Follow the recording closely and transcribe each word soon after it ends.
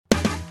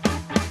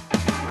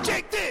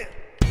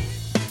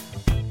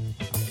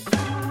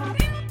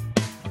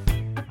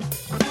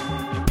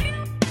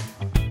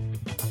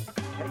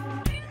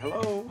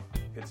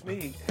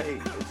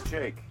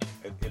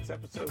It's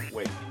episode...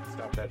 Wait,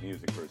 stop that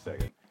music for a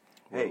second.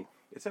 Hey,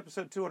 it's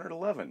episode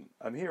 211.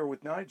 I'm here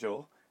with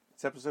Nigel.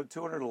 It's episode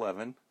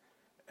 211.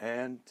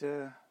 And,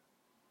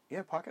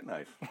 yeah, pocket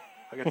knife.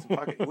 I got some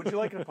pocket... Would you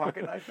like a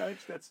pocket knife,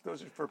 Nigel?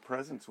 Those are for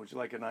presents. Would you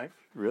like a knife?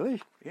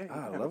 Really? Yeah,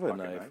 I love a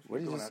knife.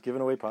 What, are you just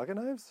giving away pocket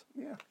knives?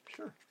 Yeah,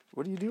 sure.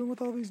 What are you doing with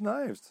all these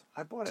knives?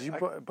 I bought it. Did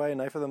you buy a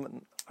knife of the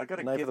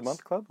knife of the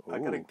month club? I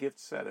got a gift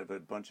set of a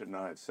bunch of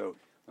knives. So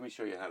let me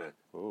show you how to.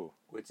 Oh,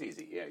 it's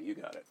easy. Yeah, you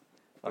got it.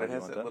 But it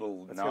has that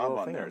little knob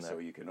on there, so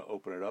you can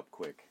open it up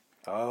quick.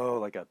 Oh,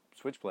 like a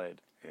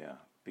switchblade. Yeah.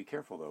 Be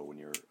careful though when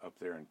you're up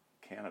there in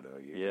Canada.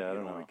 You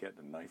don't want to get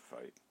in a knife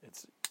fight.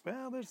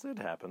 It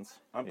happens.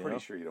 I'm pretty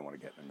sure you don't want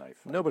to get in a knife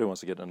fight. Nobody wants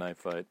to get in a knife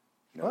fight.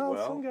 No,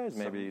 well, some guys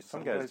maybe.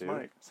 Some guys do.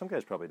 Might. Some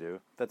guys probably do.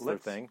 That's their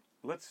thing.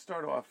 Let's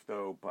start off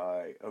though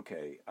by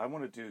I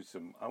want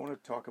to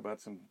talk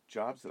about some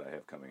jobs that I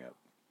have coming up.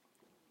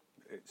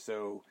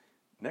 So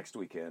next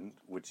weekend,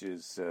 which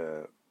is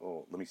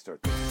let me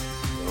start this.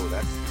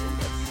 That's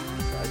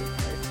exciting,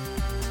 right?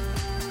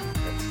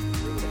 That's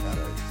really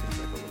exciting. Seems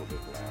like a little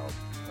bit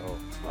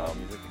loud.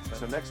 Music.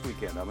 So next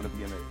weekend, I'm going to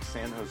be in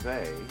San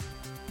Jose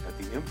at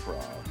the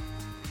Improv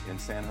in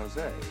San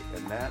Jose,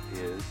 and that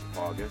is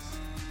August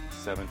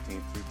 17th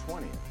through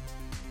 20th.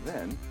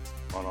 Then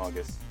on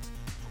August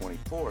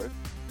 24th,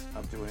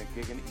 I'm doing a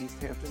gig in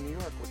East Hampton, New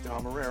York with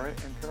Dom Herrera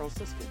and Carol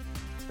Siskin.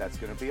 That's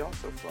going to be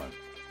also fun.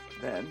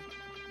 Then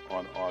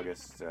on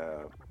August,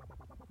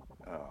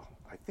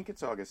 I think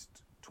it's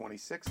August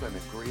 26th, I'm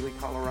in Greeley,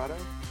 Colorado.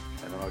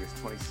 And on August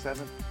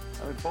 27th,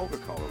 I'm in Boulder,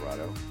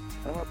 Colorado.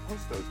 And I'm going to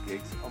post those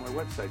gigs on my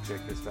website,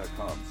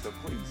 Jakethis.com. So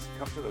please,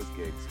 come to those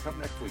gigs. Come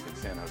next week in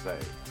San Jose.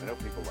 I know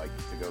people like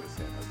to go to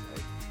San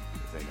Jose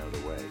if they know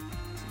the way.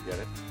 You get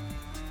it?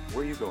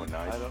 Where are you going,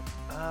 Nigel?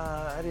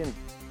 I didn't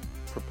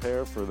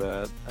prepare for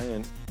that. I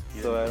didn't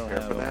prepare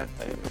for that?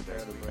 I didn't prepare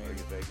to bring. Are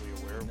you vaguely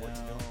aware of what's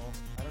going on?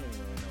 I don't even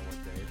really know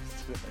what day it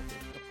is today.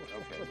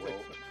 Okay,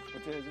 well...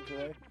 What day is it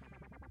today?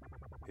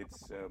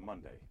 It's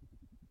Monday.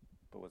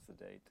 But what's the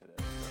date today?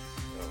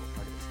 Oh, I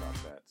gotta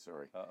stop that.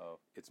 Sorry. Uh-oh.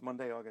 It's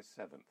Monday, August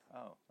 7th.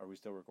 Oh, are we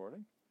still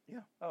recording? Yeah.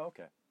 Oh,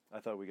 okay. I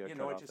thought we got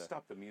cut off. I just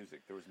stopped the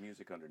music. There was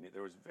music underneath.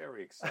 There was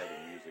very exciting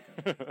music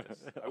underneath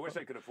this. I wish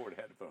I could afford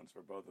headphones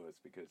for both of us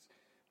because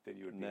then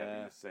you would be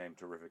having the same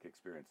terrific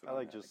experience. I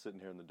like just sitting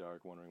here in the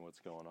dark wondering what's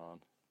going on.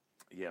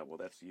 Yeah, well,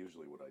 that's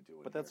usually what I do.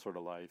 But that's sort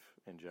of life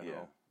in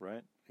general,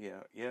 right?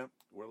 Yeah.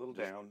 We're a little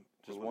down.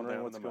 Just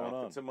wondering what's going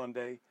on. It's a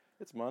Monday.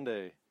 It's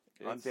Monday.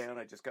 I'm down.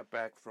 I just got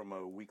back from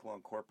a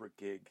week-long corporate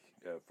gig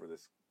for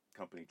this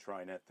company,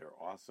 TriNet. They're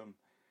awesome.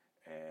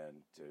 And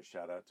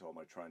shout out to all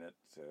my TriNet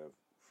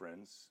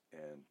friends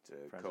and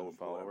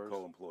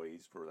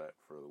co-employees for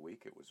the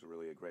week. It was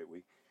really a great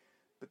week.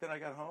 But then I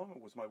got home.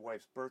 It was my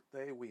wife's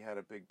birthday. We had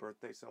a big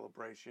birthday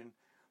celebration.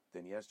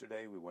 Then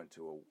yesterday we went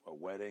to a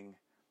wedding.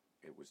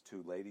 It was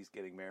two ladies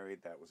getting married.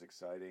 That was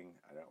exciting.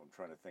 I'm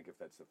trying to think if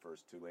that's the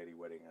first two-lady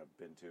wedding I've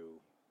been to.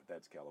 But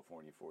that's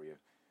California for you.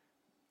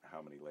 How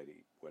many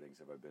lady weddings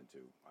have I been to?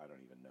 I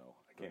don't even know.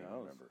 I can't even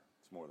remember.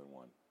 It's more than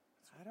one.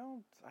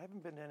 I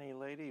haven't been to any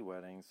lady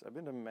weddings. I've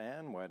been to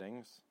man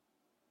weddings.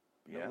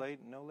 Yeah.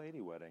 No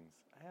lady weddings.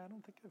 I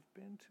don't think I've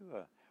been to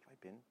have I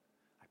been?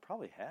 I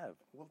probably have.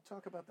 Well,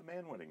 talk about the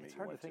man wedding. It's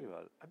hard to think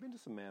about it. I've been to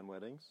some man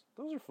weddings.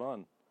 Those are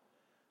fun.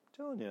 I'm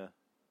telling you,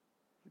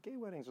 the gay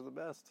weddings are the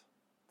best.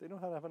 They know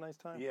how to have a nice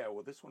time. Yeah,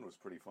 well, this one was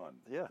pretty fun.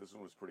 Yeah. This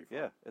one was pretty fun.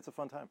 Yeah, it's a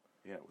fun time.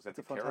 Yeah, it was at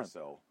the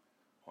carousel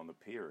on the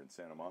pier in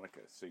Santa Monica,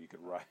 so you could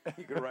ride.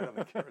 You could ride on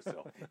the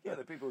carousel. Yeah,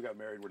 the people who got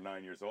married were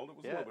 9 years old. It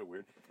was a little bit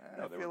weird.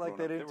 No, I feel like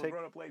they were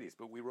grown-up ladies,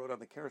 but we rode on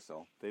the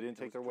carousel. They didn't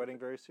take their wedding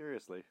very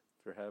seriously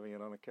for having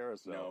it on a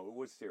carousel. No, it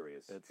was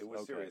serious. It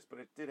was serious, but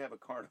it did have it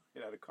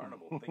had a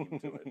carnival theme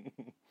to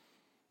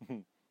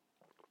it.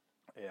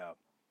 Yeah,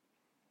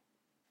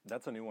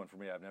 that's a new one for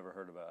me. I've never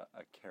heard of a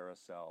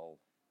carousel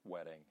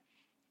wedding,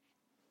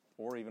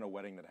 or even a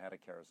wedding that had a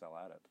carousel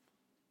at it.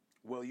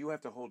 Well, you have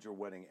to hold your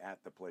wedding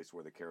at the place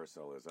where the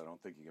carousel is. I don't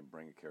think you can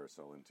bring a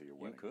carousel into your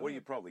wedding. You could. Well, you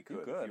probably could.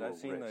 You could. I've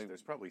seen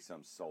there's probably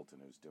some sultan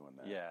who's doing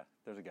that. Yeah,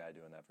 there's a guy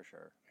doing that for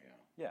sure.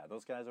 Yeah. Yeah,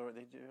 those guys over.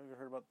 You ever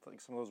heard about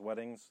like some of those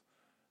weddings?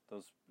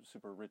 Those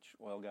super rich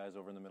oil guys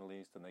over in the Middle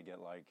East, and they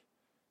get like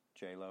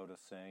J-Lo to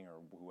sing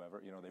or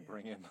whoever. You know, they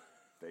bring in.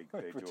 They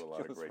do a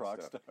lot of great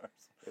rock stuff.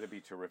 Stars. It'd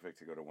be terrific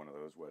to go to one of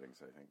those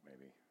weddings. I think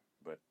maybe,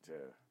 but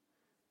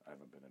I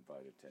haven't been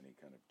invited to any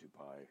kind of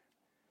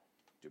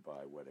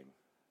Dubai wedding.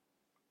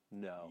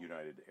 No.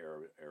 United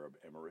Arab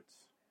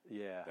Emirates.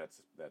 Yeah.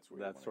 That's where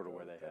that's sort of go.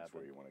 where they have. That's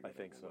where you want to go. I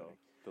think so. Wedding.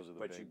 Those are the.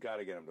 But you got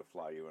to get them to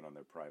fly you in on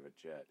their private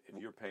jet. If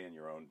you're paying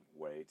your own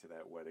way to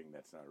that wedding,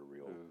 that's not a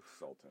real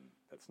sultan.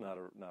 That's not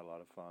a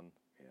lot of fun.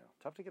 Yeah.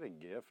 Tough to get a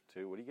gift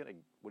too. What do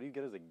you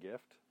get as a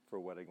gift for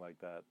a wedding like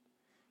that?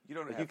 You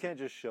don't. You can't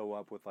just show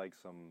up with like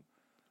some,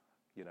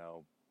 you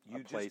know, you a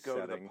place just go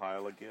setting. to the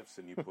pile of gifts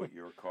and you put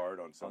your card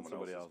on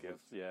somebody else's gift.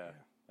 Yeah,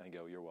 and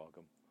go, you're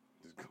welcome.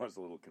 Just cause a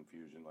little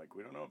confusion. Like,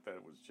 we don't know if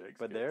that was Jake's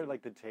But gift. there,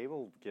 like, the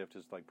table gift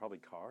is, like, probably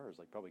cars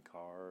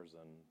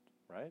and,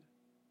 right?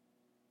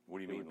 What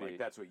do you mean? Like,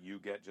 that's what you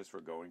get just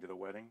for going to the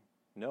wedding?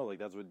 No, like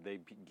that's what they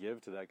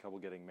give to that couple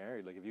getting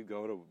married. Like if you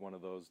go to one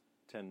of those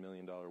 $10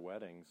 million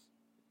weddings,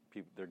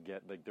 people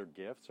their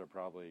gifts are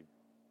probably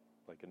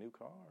like a new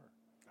car.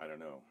 I don't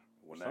know.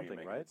 Well, now Something, you're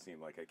making right? it seem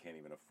like I can't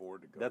even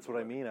afford to go. That's to what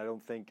I wedding. mean. I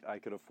don't think I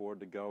could afford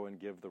to go and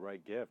give the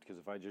right gift, because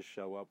if I just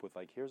show up with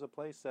like, here's a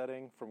place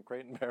setting from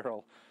Crate and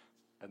Barrel,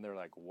 and they're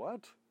like,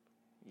 what?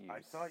 I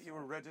thought you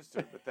were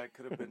registered, but that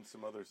could have been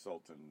some other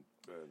sultan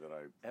that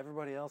I...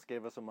 Everybody else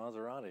gave us a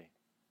Maserati.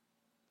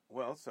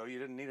 Well, so you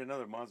didn't need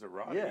another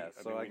Maserati. Yeah,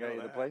 so mean, I we got know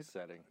you the that. place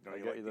setting. Don't I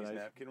you got like you the these nice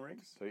napkin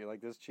rings? So you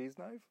like this cheese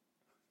knife?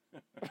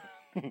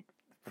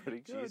 Pretty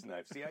good. Cheese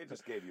knife. See, I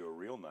just gave you a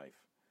real knife.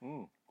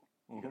 Mm.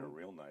 You get a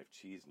real knife,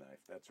 cheese knife.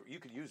 That's you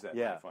could use that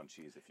Yeah. knife on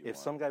cheese if you want.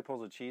 If some guy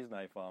pulls a cheese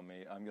knife on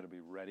me, I'm going to be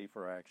ready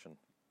for action.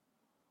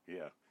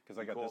 Yeah. Because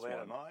I got call this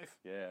that one. a knife?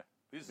 Yeah.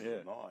 This is Yeah.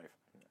 a knife.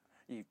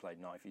 You've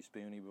played Knifey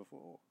Spoony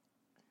before.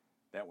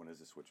 That one is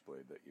a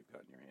switchblade that you've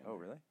got in your hand. Oh,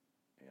 really?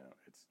 Yeah,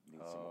 it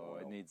needs some oil.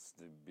 It needs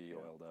to be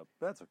oiled up.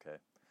 That's okay.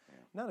 Yeah.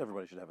 Not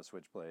everybody should have a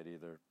switchblade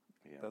either.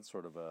 Yeah. That's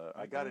sort of a...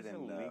 I got it is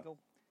in legal?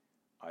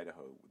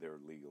 Idaho. They're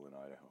legal in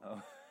Idaho.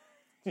 Oh.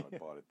 So I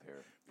bought it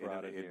there.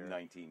 Brought it in here.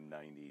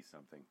 1990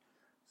 something.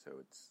 So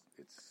it's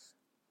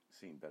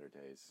seen better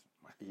days.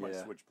 My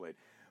Yeah. switchblade.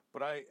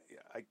 But I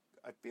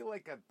feel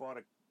like I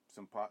bought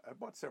I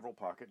bought several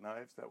pocket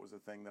knives. That was a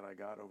thing that I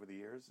got over the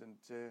years, and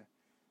I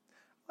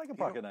like a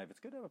pocket knife. It's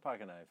good to have a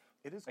pocket knife.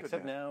 it is good.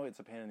 Except to have. now it's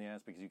a pain in the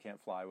ass because you can't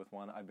fly with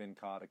one. I've been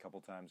caught a couple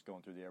times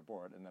going through the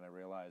airport, and then I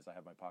realized I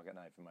have my pocket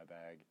knife in my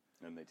bag.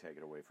 And they take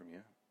it away from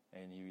you.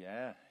 And you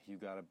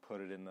got to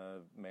put it in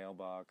the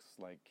mailbox,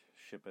 like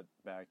ship it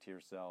back to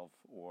yourself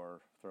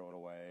or throw it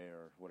away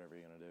or whatever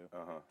you're going to do.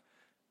 Uh-huh.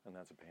 And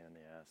that's a pain in the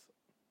ass.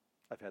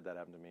 I've had that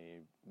happen to me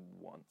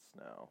once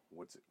now.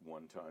 What's it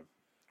one time?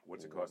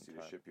 What's it One cost you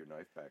time. to ship your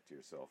knife back to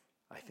yourself?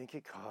 I think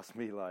it cost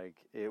me like,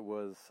 I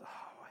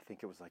think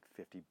it was like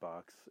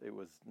 $50. It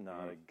was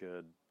not a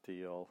good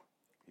deal.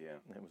 Yeah.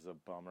 It was a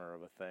bummer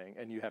of a thing.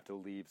 And you have to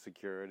leave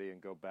security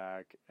and go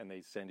back, and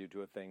they send you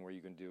to a thing where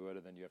you can do it,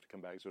 and then you have to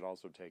come back. So it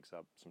also takes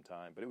up some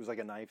time. But it was like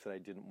a knife that I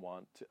didn't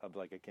want to,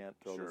 I can't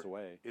throw this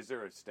away. Is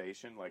there a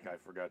station? Like I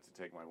forgot to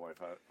take my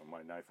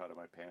knife out of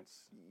my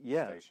pants?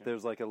 Yeah, Station?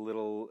 there's like it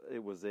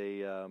was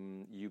a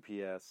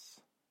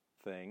UPS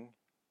thing.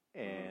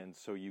 And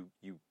so you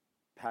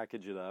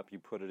package it up, you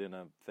put it in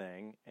a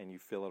thing, and you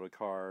fill out a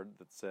card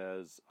that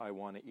says, I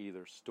want to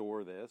either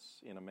store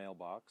this in a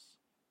mailbox,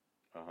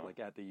 like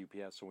at the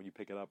UPS, so when you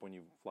pick it up when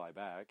you fly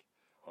back,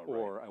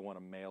 or I want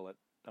to mail it,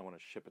 I want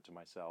to ship it to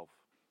myself,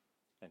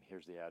 and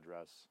here's the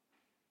address.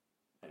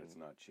 But it's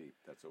not cheap.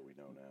 That's what we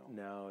know now.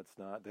 No, it's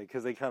not.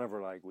 Because they kind of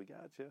were like, we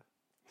got you.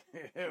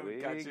 we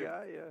got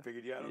you.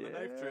 Figured you out on the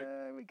knife trick.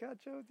 Yeah, we got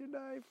you with your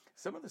knife.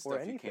 Some of the Or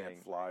stuff you can't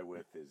anything. fly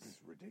with is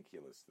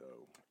ridiculous,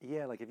 though.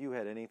 Yeah, like if you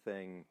had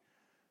anything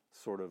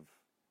sort of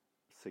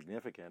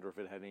significant, or if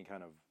it had any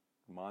kind of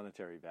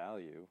monetary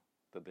value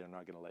that they're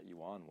not going to let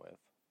you on with,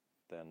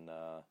 then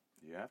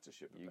You have to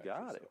ship it you back got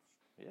yourself.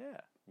 it. Yeah,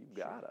 you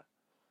gotta.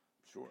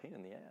 Sure. Pain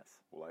in the ass.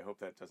 Well, I hope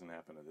that doesn't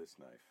happen to this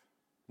knife.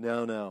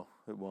 No,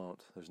 it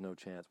won't. There's no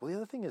chance. Well, the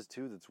other thing is,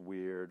 too, that's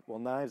weird. Well,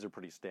 knives are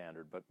pretty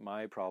standard, but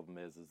my problem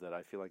is that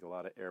I feel like a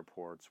lot of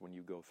airports, when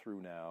you go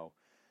through now,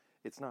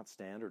 it's not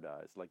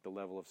standardized. Like the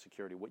level of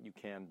security, what you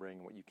can bring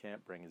and what you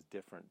can't bring is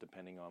different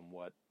depending on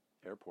what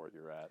airport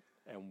you're at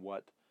and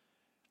what,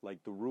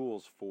 like the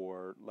rules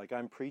for, like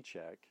I'm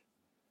pre-check,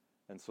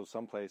 and so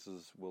some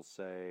places will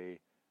say,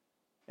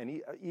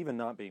 and even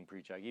not being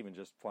pre-check, even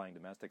just flying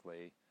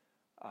domestically,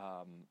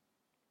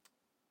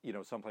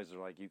 some places are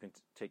like, you can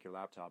take your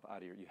laptop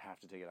you have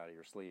to take it out of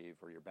your sleeve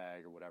or your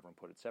bag or whatever and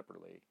put it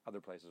separately. Other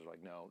places are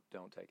like, no,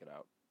 don't take it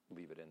out.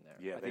 Leave it in there.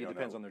 Yeah, I think it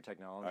depends on their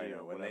technology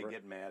or when whatever. they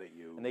get mad at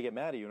you. And they get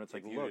mad at you, and it's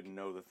like, if you look. didn't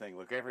know the thing.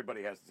 Look,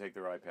 everybody has to take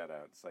their iPad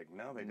out. It's like,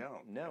 no, they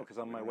don't. No, because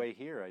on my way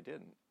here, I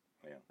didn't.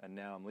 Yeah. And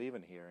now I'm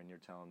leaving here, and you're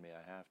telling me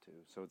I have to.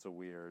 So it's a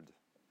weird.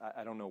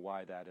 I don't know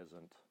why that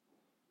isn't.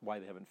 Why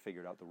they haven't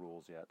figured out the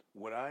rules yet.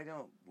 What I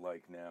don't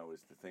like now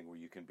is the thing where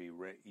you can be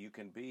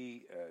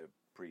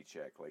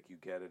pre-check. Like you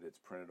get it, it's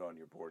printed on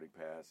your boarding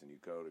pass, and you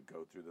go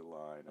through the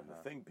line, and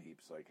the thing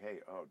beeps like, hey,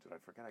 oh, did I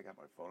forget I got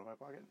my phone in my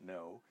pocket?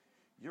 No.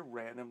 You're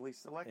randomly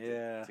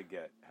selected to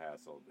get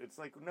hassled. It's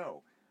like,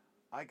 no,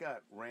 I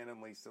got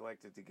randomly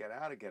selected to get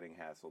out of getting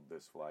hassled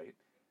this flight.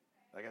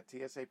 I got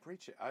TSA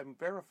pre-check. I'm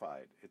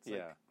verified. It's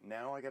like,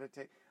 now I got to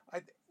take...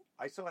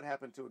 I saw it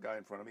happen to a guy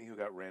in front of me who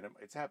got random...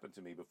 It's happened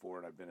to me before,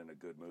 and I've been in a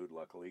good mood,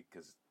 luckily,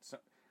 because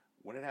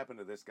when it happened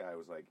to this guy, I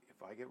was like,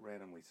 if I get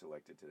randomly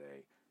selected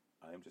today,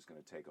 I'm just going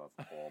to take off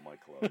all my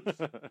clothes.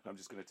 I'm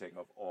just going to take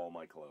off all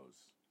my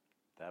clothes.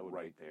 That would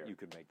right there. You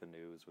could make the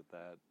news with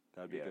that.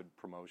 That would be a good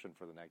promotion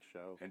for the next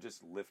show. And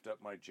just lift up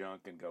my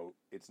junk and go,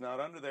 it's not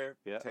under there.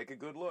 Yeah. Take a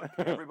good look.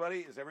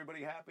 Is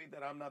everybody happy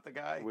that I'm not the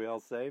guy? We all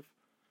safe?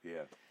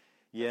 Yeah.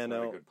 Yeah, That's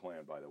no. not a good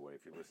plan, by the way.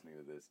 If you're listening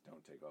to this,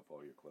 don't take off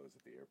all your clothes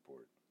at the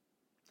airport.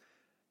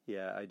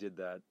 Yeah, I did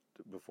that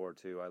before,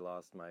 too. I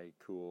lost my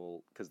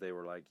cool, because they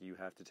were like, you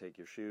have to take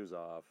your shoes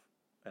off.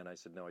 And I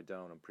said, no, I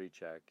don't. I'm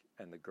pre-check.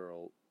 And the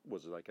girl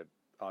was like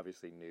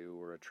obviously new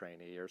or a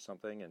trainee or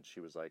something, and she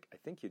was like, I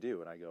think you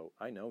do. And I go,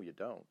 I know you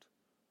don't.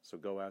 So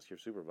go ask your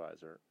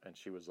supervisor. And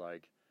she was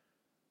like,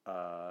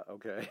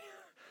 okay.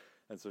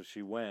 And so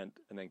she went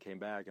and then came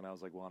back, and I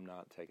was like, well, I'm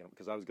not taking them.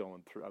 Because I was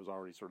going through, I was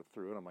already sort of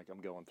through, and I'm like,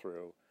 I'm going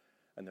through.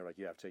 And they're like,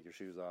 you have to take your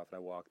shoes off. And I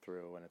walked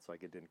through, and it's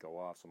like, it didn't go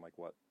off. So I'm like,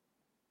 what?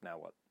 Now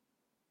what?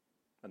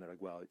 And they're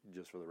like, well,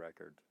 just for the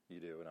record, you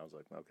do. And I was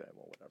like, okay,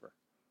 well, whatever.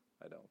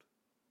 I don't.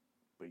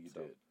 But you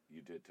did.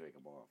 You did take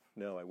them off.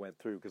 No, I went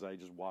through because I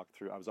just walked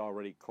through. I was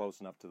already close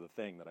enough to the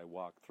thing that I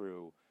walked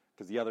through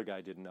because the other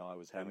guy didn't know I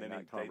was having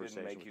that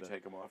conversation. They didn't make you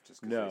take them off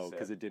just because no,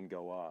 because it didn't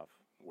go off.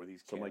 Were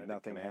these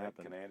nothing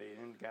happened.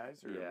 Canadian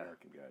guys or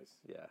American guys?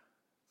 Yeah.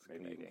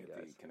 Maybe you can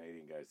get the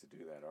Canadian guys to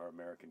do that. Our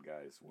American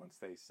guys, once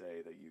they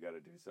say that you got to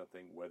do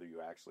something, whether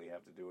you actually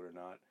have to do it or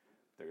not,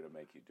 they're going to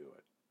make you do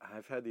it.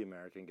 I've had the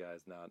American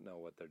guys not know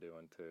what they're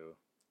doing too.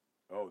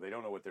 Oh, they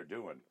don't know what they're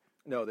doing.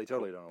 No, they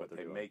totally don't know what they're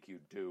doing. But they make you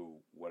do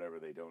whatever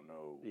they don't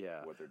know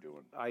what they're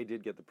doing. I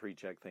did get the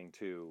pre-check thing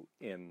too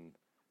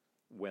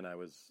when I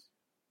was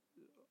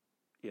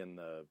in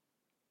the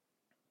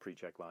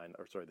pre-check line,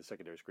 or sorry, the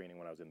secondary screening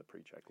when I was in the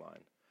pre-check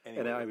line.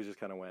 Anyway, and I was just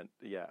kind of went,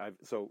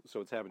 so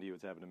it's happened to you,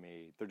 it's happened to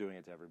me. They're doing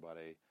it to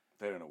everybody.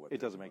 They don't know what it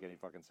doesn't make any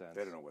fucking sense.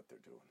 They don't know what they're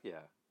doing.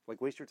 Yeah.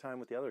 Like, waste your time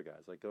with the other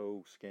guys. Like,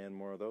 go scan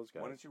more of those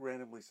guys. Why don't you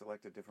randomly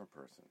select a different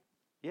person?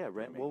 Yeah,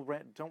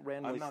 don't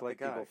randomly select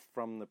people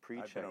from the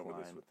pre-check line. I've been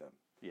over this with them.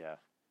 Yeah.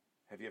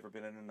 Have you ever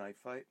been in a knife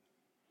fight?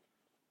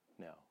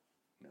 No.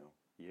 No.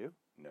 You?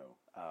 No.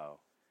 Oh.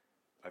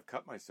 I've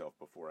cut myself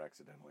before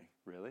accidentally.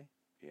 Really?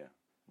 Yeah.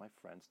 My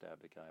friend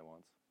stabbed a guy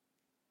once.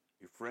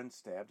 Your friend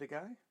stabbed a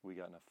guy? We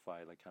got in a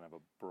fight, like kind of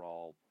a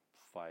brawl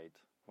fight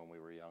when we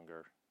were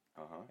younger.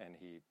 Uh-huh. And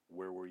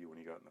Where were you when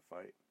you got in the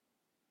fight?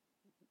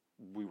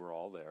 We were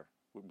all there.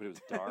 But it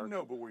was dark.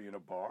 No, but were you in a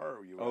bar or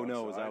were you outside? Oh,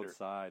 no, it was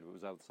outside. It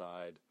was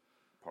outside.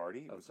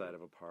 Party? Outside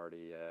of a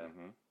party, yeah.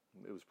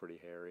 Mm-hmm. It was pretty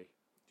hairy. Do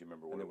you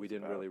remember what and it was we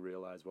didn't about? really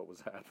realize what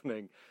was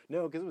happening.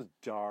 No, because it was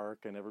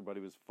dark and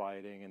everybody was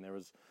fighting and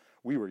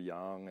we were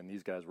young and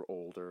these guys were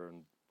older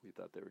and we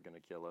thought they were going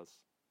to kill us.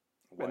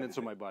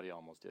 So my buddy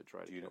almost did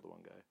try to kill the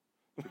one guy.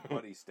 Your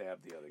buddy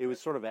stabbed the other guy? It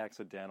was sort of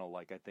accidental.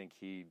 Like, I think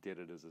he did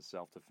it as a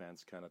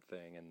self-defense kind of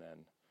thing, and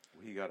then...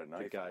 Well, he got a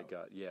knife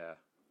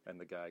and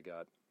the guy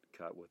got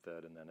cut with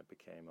it, and then it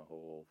became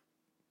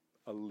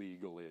a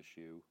legal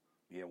issue.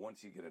 Yeah,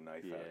 once you get a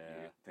knife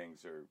out,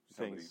 things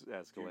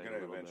escalate. You're going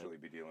to eventually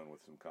be dealing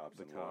with some cops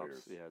and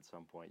lawyers. Yeah, at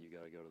some point you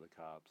got to go to the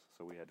cops.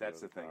 So we had.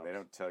 That's the thing. They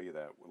don't tell you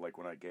that. Like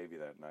when I gave you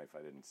that knife,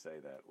 I didn't say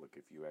that. Look,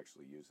 if you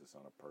actually use this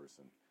on a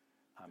person,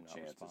 the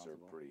chances are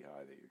pretty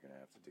high that you're going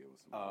to have to deal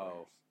with some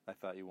lawyers. I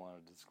thought you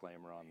wanted a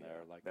disclaimer on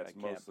there. Like that's I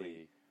can't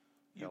be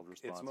held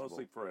responsible. It's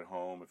mostly for at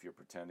home if you're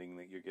pretending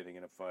that you're getting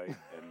in a fight,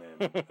 and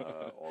then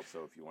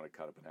also if you want to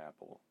cut up an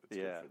apple, it's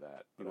good for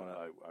that.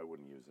 But I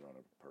wouldn't use it on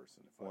a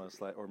person.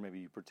 Or maybe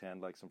you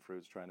pretend like some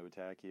fruit's trying to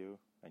attack you,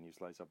 and you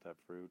slice up that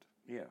fruit.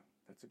 Yeah,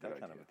 that's a good idea.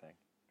 That kind of a thing.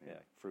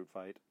 Yeah, fruit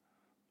fight.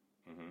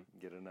 Mm-hmm.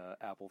 Get in an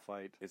apple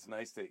fight. It's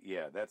nice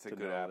that's a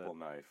good apple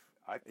knife.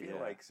 I feel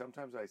like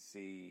sometimes I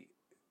see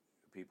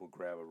people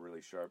grab a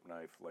really sharp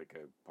knife, like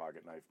a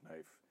pocket knife,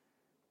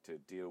 to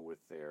deal with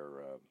a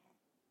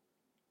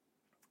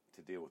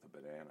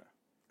banana,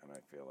 and I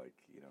feel like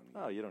you don't need.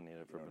 Oh, you don't need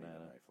it for banana. Need a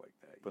knife like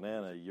that.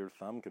 Banana, your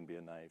thumb can be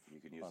a knife. You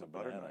can use a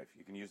butter knife.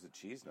 You can use the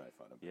cheese knife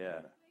on a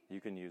banana. Yeah, you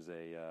can use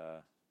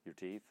your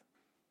teeth.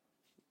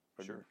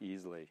 Sure.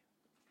 Easily.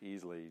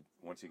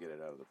 Once you get it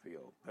out of the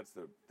peel, that's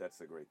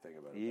the great thing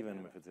about it.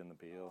 Even if it's in the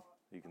peel,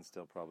 you can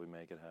still probably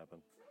make it happen.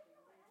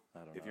 I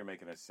don't know. If you're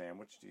making a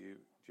sandwich, do you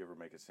ever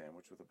make a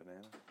sandwich with a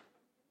banana?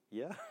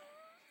 Yeah.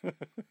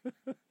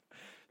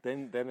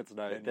 Then it's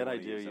nice. Then I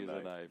do use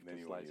a knife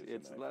to slice it.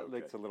 It's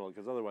a little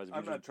because otherwise.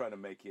 I'm not trying to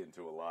make you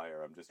into a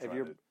liar. I'm just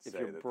trying to say if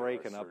you're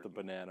breaking up the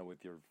banana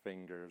with your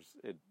fingers,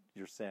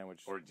 your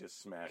sandwich or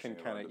just smashing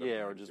can it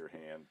or just your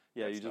hand.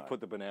 Yeah, you just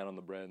put the banana on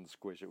the bread and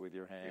squish it with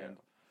your hand.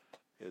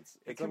 Yeah.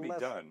 It can be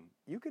done.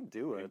 You can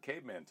do it. In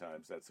caveman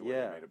times, that's the way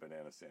they made a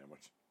banana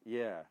sandwich.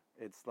 Yeah,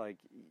 it's like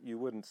you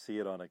wouldn't see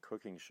it on a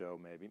cooking show.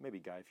 Maybe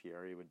Guy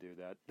Fieri would do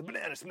that. The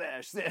banana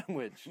smash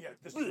sandwich. Yeah,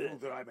 this is the rule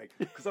that I make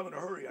because I'm in a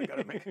hurry. I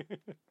gotta make it.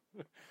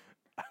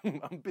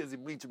 I'm busy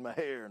bleaching my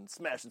hair and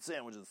smashing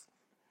sandwiches.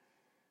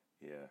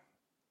 Yeah,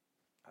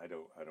 I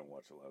don't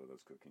watch a lot of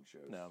those cooking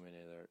shows. No, me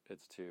neither.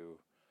 It's too.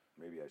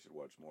 Maybe I should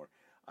watch more.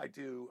 I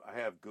do. I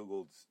have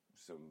Googled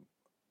some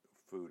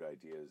food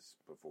ideas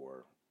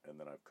before, and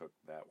then I've cooked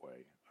that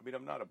way. I mean,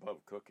 I'm not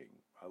above cooking.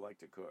 I like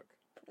to cook.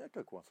 Yeah, I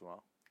cook once in a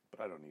while. But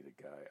I don't need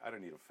a guy. I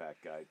don't need a fat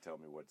guy to tell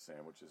me what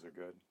sandwiches are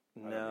good.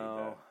 No. I don't need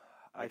that.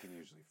 I can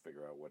usually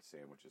figure out what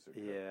sandwiches are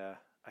good. Yeah.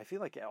 I feel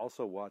like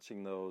also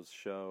watching those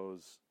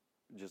shows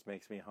just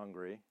makes me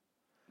hungry,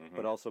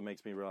 but also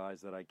makes me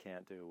realize that I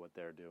can't do what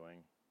they're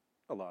doing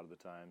a lot of the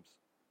times.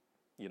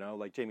 You know,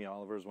 like Jamie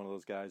Oliver is one of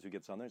those guys who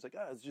gets on there. He's like,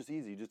 it's just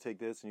easy. You just take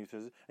this and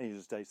you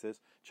just dice this,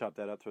 chop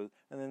that up, and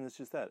then it's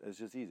just that. It's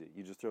just easy.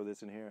 You just throw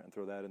this in here and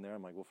throw that in there.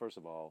 I'm like, well, first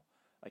of all,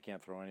 I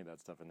can't throw any of that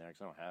stuff in there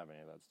because I don't have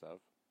any of that stuff.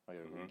 I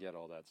got to go get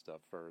all that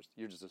stuff first.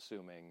 You're just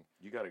assuming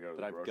You got to go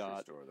to the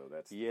grocery store, though.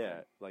 That's the thing.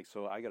 like,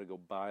 so I got to go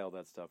buy all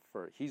that stuff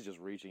first. He's just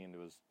reaching into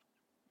his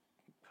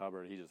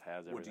cupboard. He just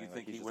has everything. Well, do you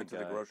think he went to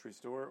the grocery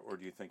store, or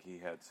do you think he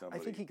had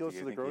somebody? I think he goes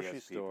to the grocery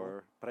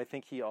store, but I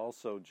think he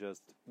also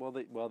just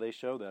they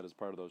show that as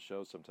part of those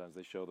shows. Sometimes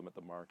they show them at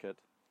the market,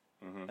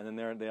 and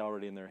then they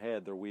already in their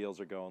head, their wheels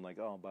are going like,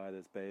 oh, buy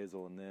this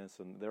basil and this,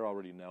 and they're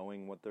already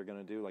knowing what they're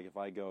going to do. Like if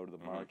I go to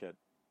the market,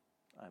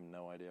 I have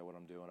no idea what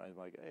I'm doing. I'm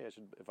like, hey,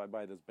 if I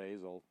buy this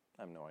basil,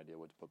 I have no idea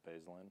what to put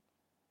basil in.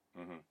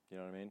 You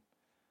know what I mean?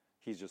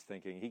 He's just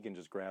thinking he can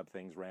just grab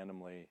things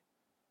randomly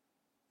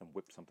and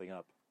whip something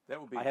up. That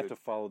would be. I have to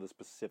follow the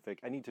specific.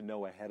 I need to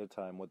know ahead of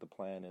time what the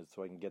plan is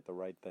so I can get the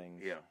right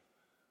things. Yeah.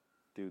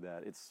 Do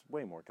that. It's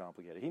way more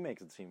complicated. He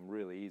makes it seem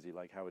really easy,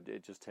 like how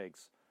it just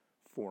takes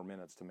 4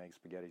 minutes to make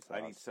spaghetti sauce.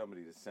 I need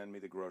somebody to send me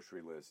the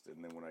grocery list,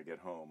 and then when I get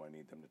home, I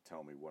need them to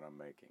tell me what I'm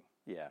making.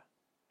 Yeah.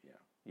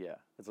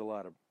 It's a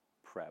lot of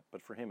prep,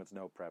 but for him, it's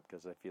no prep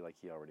because I feel like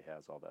he already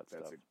has all that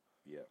stuff.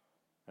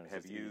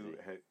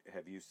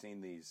 Have you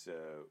seen these?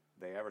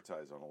 They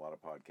advertise on a lot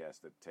of podcasts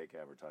that take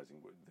advertising.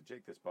 The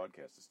Jakethis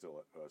podcast is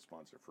still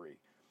sponsor free.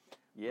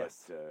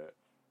 Yes. But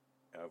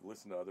I've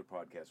listened to other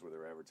podcasts where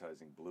they're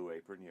advertising Blue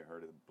Apron. You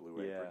heard of the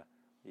Blue Apron?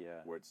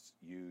 Yeah. Where it's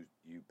you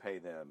pay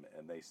them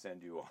and they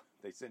send you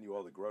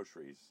all the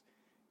groceries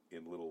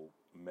in little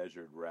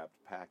measured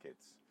wrapped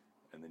packets,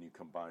 and then you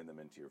combine them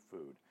into your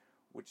food,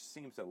 which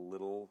seems a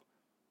little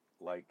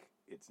like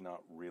it's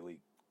not really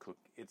cook.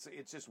 It's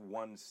just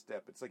one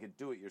step. It's like a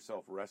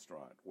do-it-yourself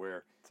restaurant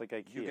where it's like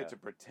IKEA. You get to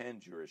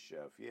pretend you're a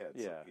chef.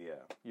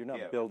 You're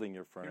not building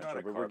your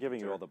furniture, but we're giving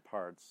you all the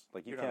parts.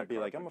 Like you can't be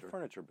like, I'm a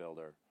furniture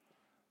builder.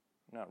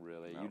 Not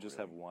really. You just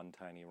have one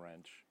tiny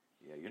wrench.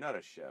 Yeah, you're not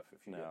a chef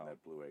if you get in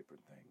that Blue Apron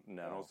thing.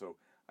 No. And also,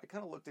 I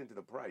kind of looked into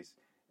the price.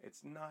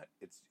 It's not.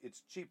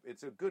 It's cheap.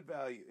 It's a good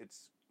value.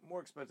 It's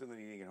more expensive than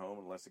eating at home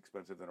and less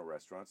expensive than a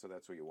restaurant. So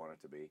that's what you want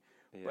it to be.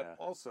 Yeah. But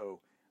also,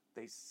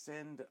 they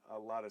send a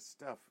lot of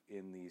stuff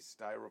in these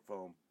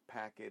styrofoam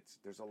packets.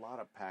 There's a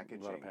lot of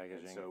packaging.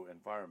 And so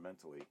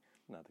environmentally,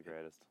 not the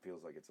greatest. It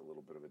feels like it's a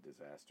little bit of a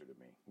disaster to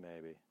me.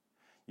 Maybe.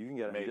 You can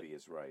get maybe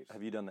is right.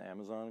 Have you done the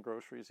Amazon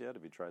groceries yet?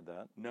 Have you tried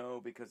that? No,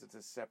 because it's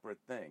a separate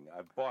thing.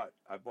 I bought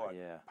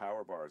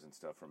power bars and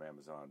stuff from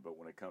Amazon, but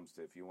when it comes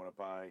to if you want to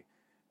buy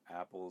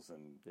apples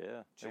and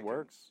chicken, it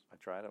works. I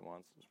tried it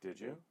once. Did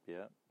you?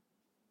 Yeah.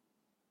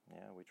 Yeah,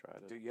 we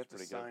tried it. You have to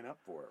sign up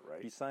for it,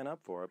 right? You sign up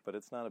for it, but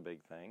it's not a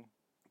big thing.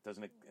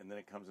 Doesn't it? And then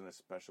it comes in a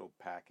special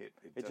packet.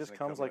 It just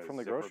comes like from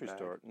the grocery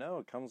store. No,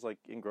 it comes like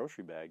in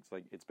grocery bags.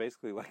 Like it's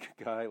basically like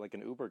a guy, like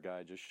an Uber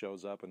guy, just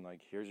shows up and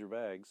like, here's your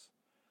bags.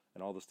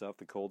 And all the stuff,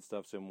 the cold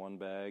stuff's in one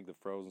bag, the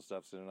frozen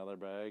stuff's in another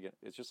bag.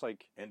 It's just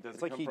like does it's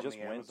it like come he from just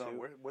the went Amazon?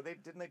 to.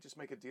 Didn't they just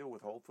make a deal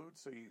with Whole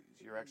Foods, so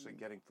you're actually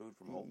getting food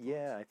from Whole Foods?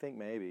 Yeah, I think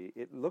maybe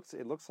it looks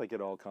like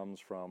it all comes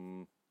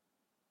from,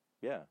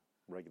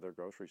 regular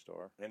grocery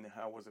store. And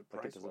how was it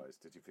price wise?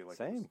 Did you feel like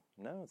same?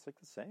 No, it's like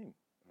the same.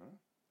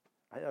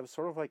 Huh? I was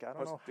sort of like I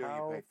don't know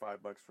how. Do you pay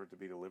 $5 for it to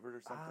be delivered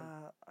or something?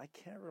 I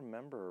can't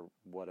remember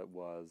what it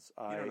was.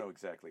 You don't know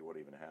exactly what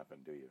even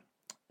happened, do you?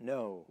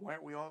 No. Why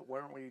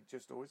aren't we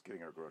just always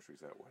getting our groceries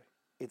that way?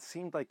 It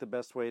seemed like the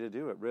best way to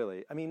do it,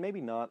 really. I mean, maybe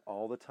not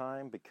all the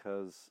time,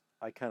 because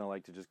I kind of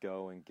like to just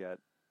go and get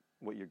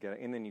what you're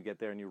getting, and then you get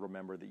there and you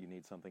remember that you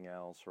need something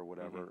else or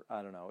whatever.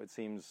 I don't know. It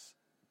seems,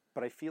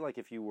 but I feel like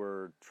if you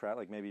were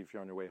like maybe if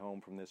you're on your way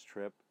home from this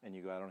trip and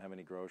you go, I don't have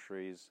any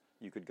groceries,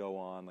 you could go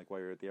on like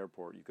while you're at the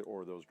airport, you could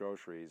order those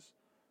groceries,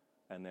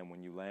 and then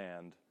when you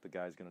land, the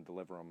guy's going to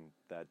deliver them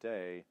that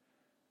day.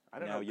 I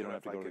don't know. You don't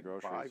have to go to the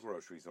groceries. Buy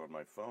groceries on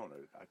my phone.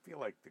 I feel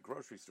like the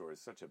grocery store is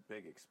such a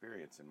big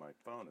experience, and my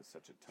phone is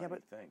such a tiny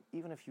thing.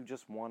 Even if you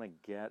just want to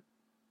get,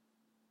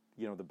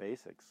 the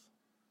basics,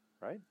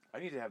 right? I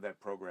need to have that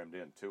programmed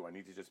in too. I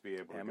need to just be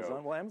able to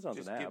go. Well, Amazon's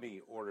just an app. Give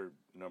me order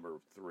number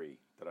 3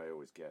 that I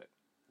always get,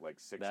 like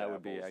 6 that apples. That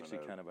would be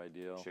actually kind of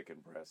ideal. Chicken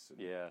breasts.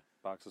 And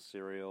box of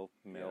cereal,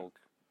 milk.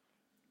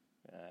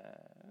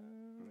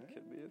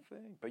 Could be a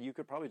thing. But you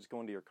could probably just go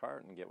into your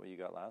cart and get what you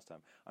got last time.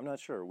 I'm not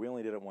sure. We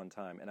only did it one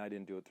time, and I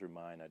didn't do it through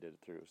mine. It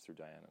was through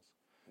Diana's.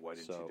 Why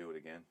didn't you do it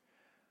again?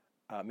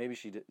 Maybe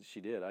she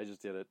did. I just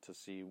did it to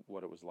see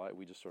what it was like.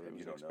 We just sort of, it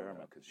was an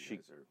experiment.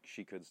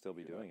 She could still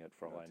be doing it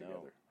for all I know.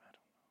 Together. I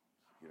don't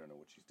know. You don't know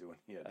what she's doing?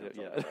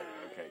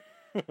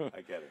 Okay.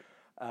 I get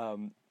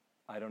it.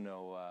 I don't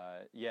know.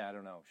 I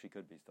don't know. She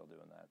could be still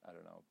doing that. I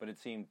don't know. But it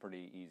seemed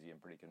pretty easy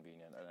and pretty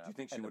convenient. Do you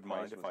think she would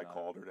mind if I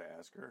called her to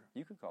ask her?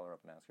 You could call her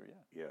up and ask her,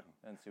 Yeah.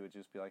 And she would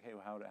just be like, hey,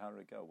 how did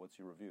it go? What's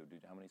your review?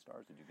 How many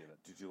stars did you give it?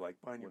 Did you like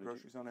buying your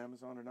groceries on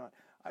Amazon or not?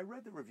 I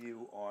read the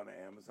review on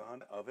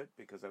Amazon of it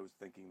because I was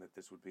thinking that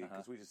this would be,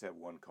 because we just have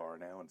one car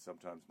now, and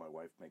sometimes my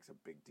wife makes a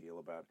big deal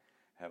about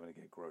having to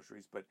get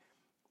groceries. But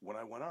when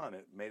I went on,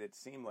 it made it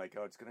seem like,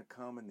 it's going to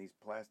come in these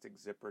plastic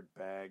zippered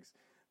bags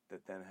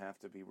that then have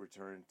to be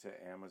returned to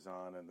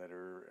Amazon and that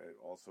are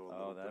also a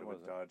little bit of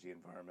a dodgy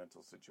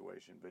environmental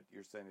situation. But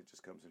you're saying it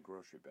just comes in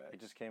grocery bags. It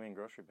just came in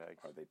grocery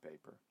bags. Are they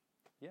paper?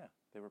 Yeah,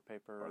 they were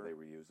paper. Are they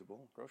reusable?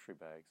 Grocery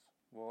bags.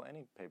 Well,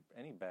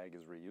 any bag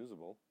is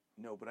reusable.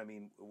 No, but I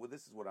mean, well,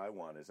 this is what I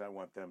want. I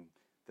want them.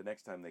 The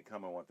next time they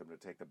come, I want them to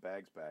take the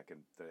bags back,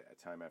 and the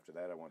time after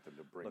that, I want them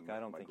to bring. Look,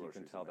 I don't my think you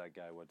can groceries tell in there. that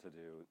guy what to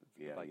do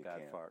Yeah, like you that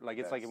can't. far. Like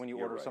it's like when you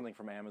You're order right. something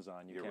from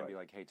Amazon, you You're can't right. be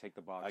like, "Hey, take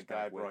the box A guy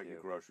back with brought you." you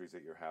groceries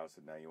at your house,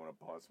 and now you want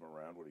to boss him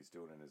around what he's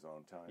doing in his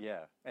own time.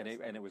 Yeah, and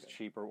That's it not was okay.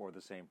 cheaper or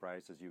the same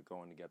price as you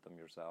going to get them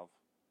yourself.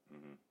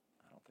 Mm-hmm.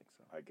 I don't think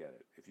so. I get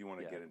it. If you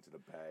want to get into the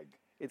bag,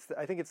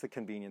 I think it's the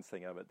convenience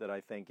thing of it that I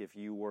think if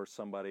you were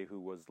somebody who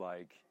was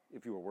like,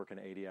 if you were working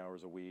 80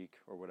 hours a week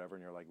or whatever,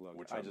 and you're like, look,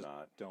 Which I I'm just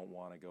not. don't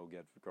want to go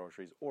get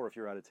groceries, or if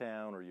you're out of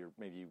town or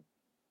maybe you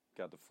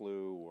got the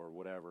flu or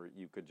whatever,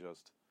 you could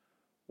just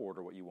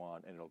order what you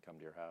want and it'll come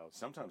to your house.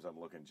 sometimes I'm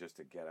looking just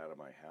to get out of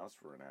my house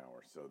for an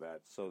hour, so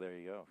that's So there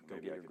you go. Go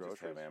maybe get I your could groceries.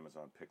 just have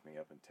Amazon pick me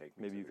up and take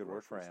me. Maybe to you the could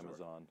work for grocery store.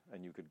 Amazon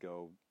and you could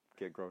go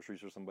get groceries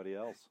for somebody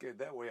else. Good.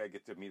 That way I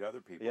get to meet other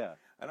people. Yeah.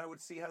 And I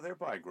would see how they're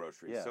buying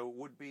groceries. Yeah. So it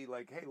would be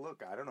like, hey,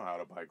 look, I don't know how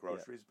to buy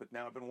groceries, but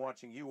now I've been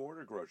watching you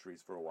order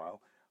groceries for a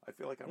while. I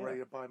feel like I'm ready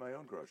to buy my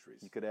own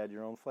groceries. You could add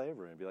your own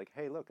flavor and be like,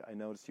 hey, look, I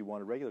noticed you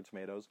wanted regular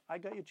tomatoes. I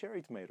got you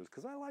cherry tomatoes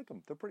because I like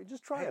them. They're pretty.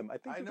 Just try them. I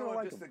think you're know going to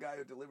I'm like just them. the guy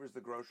who delivers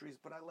the groceries,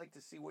 but I like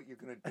to see what you're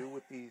going to do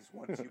with these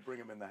once you bring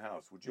them in the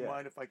house. Would you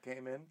mind if I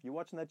came in? You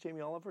watching that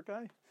Jamie Oliver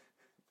guy?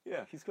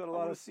 Yeah. He's got a I lot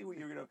want of... to see what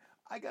you're going to...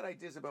 I got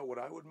ideas about what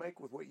I would make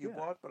with what you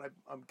bought, but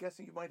I'm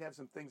guessing you might have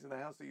some things in the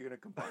house that you're going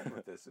to combine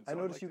with this. And so I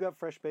noticed you got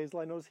fresh basil.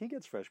 I noticed he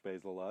gets fresh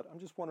basil a lot. I'm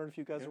just wondering if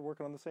you guys are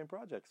working on the same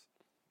projects.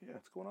 Yeah.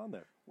 What's going on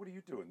there? What are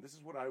you doing? This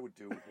is what I would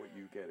do with what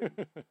you getting.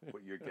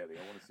 What you're getting.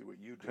 I want to see what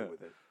you do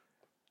with it.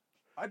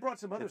 I brought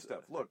some other stuff.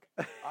 Look,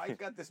 I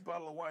got this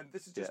bottle of wine.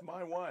 This is just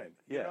my wine.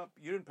 You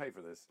didn't pay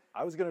for this.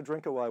 I was going to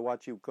drink it while I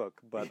watch you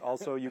cook, but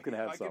also you can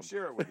have some. I can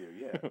share it with you,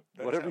 yeah.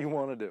 Whatever you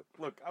want to do.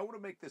 Look, I want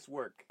to make this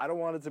work. I don't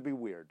want it to be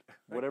weird.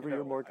 Whatever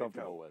you're more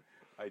comfortable with.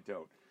 I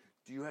don't.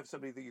 Do you have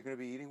somebody that you're going to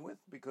be eating with?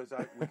 Because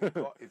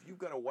if you've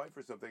got a wife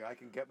or something, I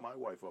can get my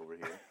wife over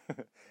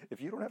here.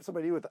 If you don't have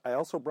somebody to eat with, I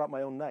also brought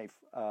my own knife.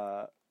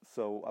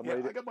 So I'm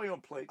ready. I got my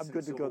own plate. I'm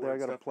good to go there. I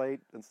got a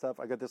plate and stuff.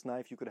 I got this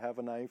knife. You could have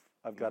a knife.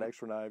 I've got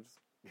extra knives.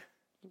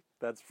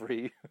 That's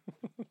free.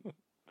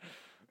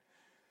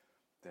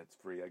 That's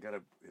free.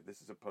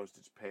 This is a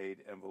postage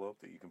paid envelope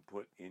that you can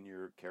put in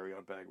your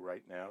carry-on bag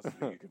right now so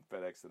that you can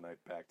FedEx the knife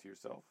back to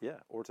yourself. Yeah,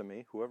 or to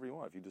me, whoever you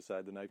want. If you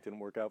decide the knife didn't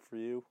work out for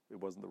you, it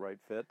wasn't the right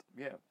fit.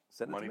 Yeah,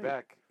 send it money to me.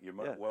 back. Your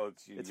money. Yeah. Well,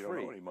 you It's don't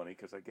free. owe any money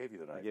because I gave you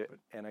the knife.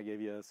 And I gave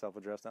you a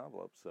self-addressed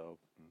envelope, so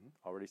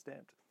already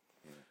stamped.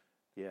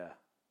 Yeah.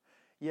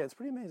 Yeah, it's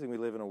pretty amazing we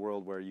live in a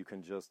world where you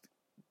can just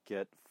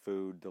get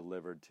food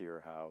delivered to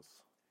your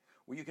house.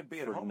 Well, you can be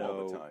at home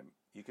all the time.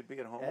 You could be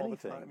at home all the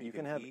time. You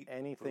can have eat,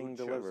 anything food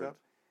delivered. shows up.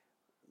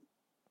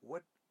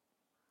 What?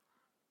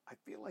 I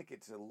feel like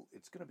it's going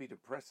to be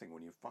depressing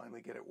when you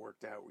finally get it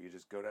worked out. Where you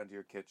just go down to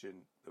your kitchen,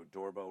 the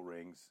doorbell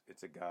rings,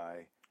 it's a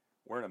guy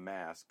wearing a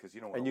mask because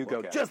you don't want And to you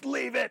look go, at just him.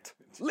 leave it!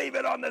 Leave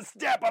it on the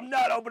step! I'm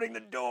not opening the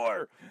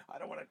door! I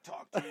don't want to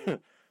talk to you.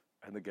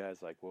 And the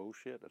guy's like, whoa,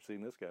 shit, I've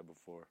seen this guy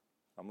before.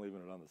 I'm leaving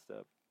it on the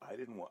step.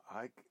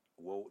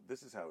 Well,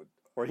 this is how it...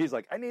 Or he's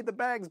like, I need the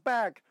bags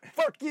back.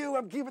 Fuck you,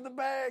 I'm keeping the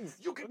bags.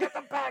 You can get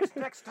the bags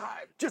next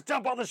time. Just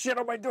dump all the shit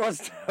on my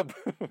doorstep.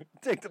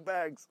 Take the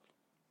bags.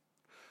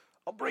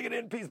 I'll bring it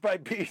in piece by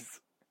piece.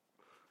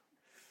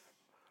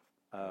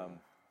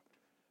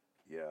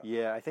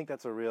 Yeah, I think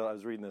that's I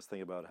was reading this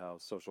thing about how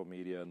social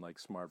media and like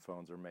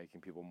smartphones are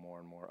making people more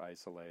and more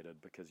isolated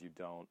because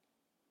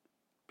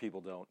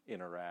people don't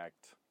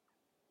interact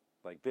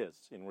like this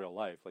in real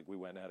life. Like we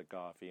went and had a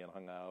coffee and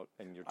hung out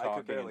and you're talking I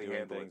could barely and doing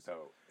handle things. it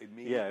though.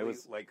 Immediately, Yeah, it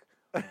was like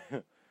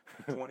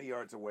 20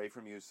 yards away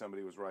from you,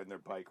 somebody was riding their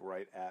bike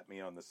right at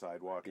me on the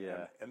sidewalk.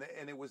 Yeah. And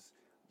it was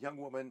young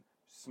woman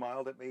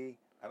smiled at me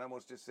and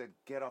almost just said,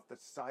 "Get off the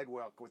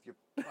sidewalk with your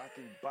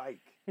fucking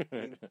bike." I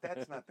mean,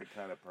 that's not the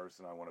kind of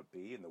person I want to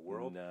be in the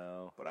world.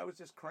 No. But I was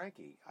just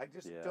cranky. I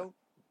just don't.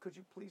 Could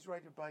you please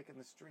ride your bike in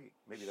the street?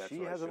 Maybe that's She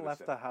what I hasn't should have left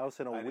said. the house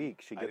in a I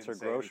week. She didn't- I gets her didn't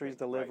say groceries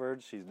anything. Right.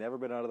 delivered. She's never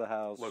been out of the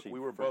house. Look, she we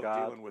were forgot.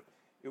 both dealing with.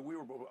 We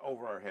were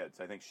over our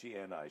heads. I think she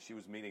and I. She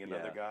was meeting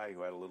another guy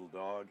who had a little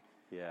dog.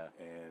 Yeah.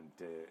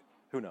 And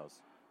who knows?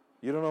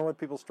 You don't know what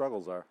people's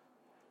struggles are.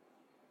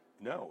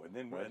 no, and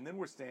then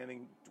we're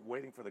standing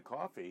waiting for the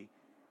coffee,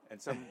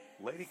 and some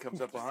lady comes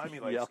up behind me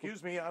like, Yell.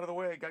 "Excuse me, out of the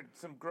way! I got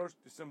some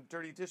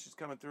dirty dishes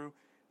coming through."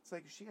 It's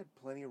like she had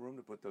plenty of room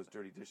to put those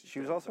dirty dishes. She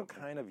was down also something.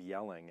 kind of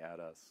yelling at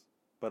us.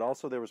 But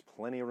also there was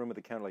plenty of room at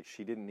the counter. Like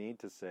she didn't need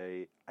to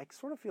say. I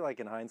sort of feel like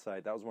in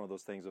hindsight that was one of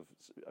those things of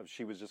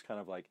she was just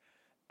kind of like,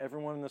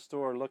 everyone in the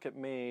store, look at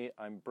me.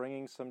 I'm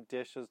bringing some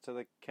dishes to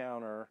the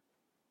counter.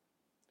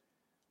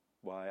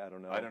 Why? I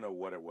don't know. I don't know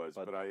what it was,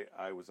 but I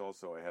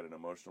had an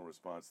emotional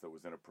response that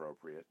was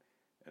inappropriate,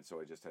 and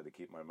so I just had to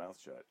keep my mouth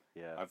shut.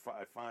 Yeah.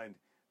 I find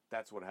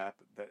that's what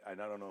happened.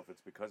 And I don't know if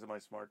it's because of my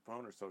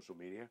smartphone or social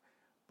media,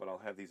 but I'll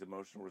have these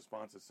emotional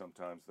responses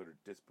sometimes that are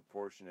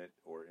disproportionate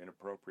or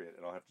inappropriate,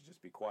 and I'll have to just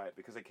be quiet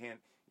because I can't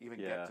even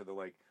get to the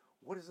like,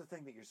 what is the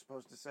thing that you're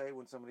supposed to say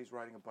when somebody's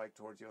riding a bike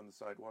towards you on the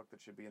sidewalk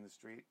that should be in the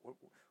street? What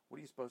are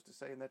you supposed to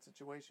say in that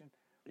situation?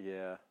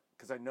 Yeah.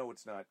 Because I know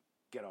it's not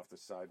get off the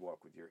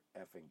sidewalk with your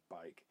effing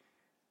bike.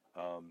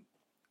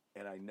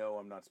 And I know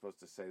I'm not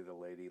supposed to say to the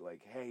lady,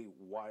 like, hey,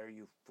 why are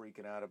you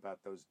freaking out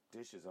about those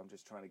dishes? I'm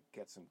just trying to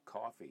get some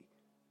coffee.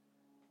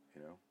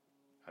 You know?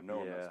 I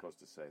know I'm not supposed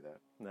to say that.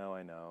 No,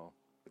 I know.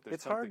 But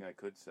there's something I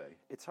could say.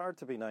 It's hard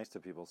to be nice to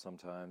people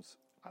sometimes.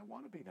 I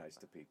want to be nice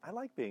to people. I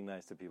like being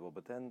nice to people,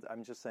 but then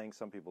I'm just saying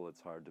some people it's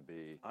hard to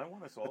be. I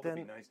want us all to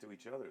be nice to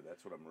each other.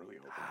 That's what I'm really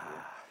hoping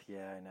for.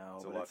 Yeah, I know.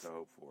 It's a lot to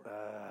hope for.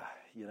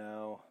 You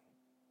know,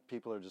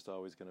 people are just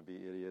always going to be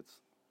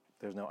idiots.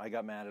 I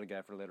got mad at a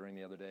guy for littering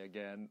the other day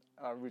again.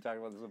 We talked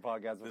about this in the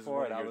podcast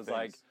before, and I was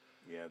like,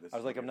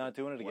 I'm not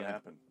doing it again. What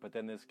happened? But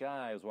then this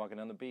guy was walking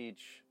down the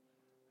beach,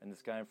 and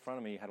this guy in front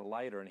of me had a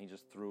lighter, and he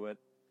just threw it.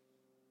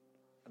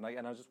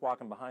 And I was just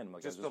walking behind him.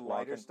 Like just the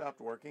lighter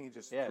stopped working? He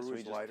just threw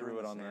his lighter in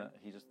the sand?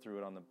 He just threw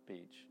it on the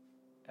beach.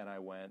 And I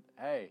went,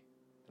 hey.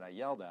 And I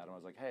yelled at him. I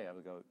was like, hey. I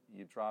would go,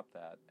 you dropped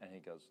that. And he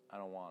goes, I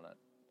don't want it.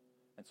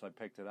 And so I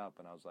picked it up,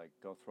 and I was like,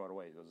 go throw it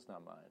away. He goes, it's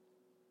not mine.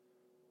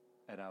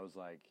 And I was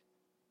like,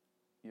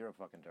 you're a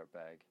fucking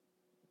dirtbag.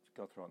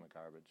 Go throw it in the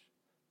garbage.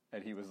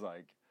 And he was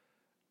like,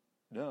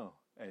 no.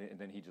 And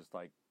then he just,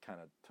 like, kind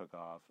of took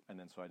off. And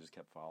then so I just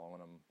kept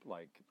following him,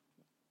 like...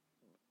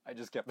 I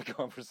just kept the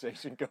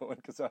conversation going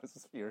because I was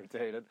just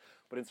irritated,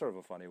 but in sort of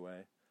a funny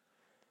way.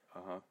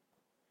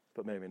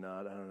 But maybe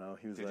not. I don't know.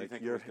 He was Did like, you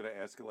think it was going to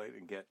escalate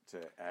and get to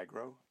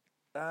aggro?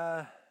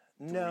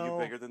 No. Were you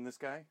bigger than this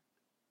guy?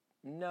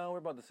 No, we're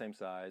about the same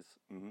size.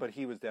 Mm-hmm. But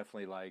he was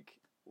definitely like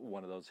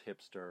one of those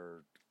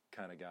hipster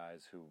kind of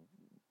guys who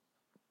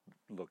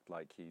looked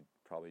like he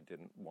probably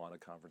didn't want a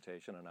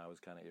confrontation, and I was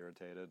kind of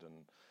irritated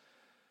and.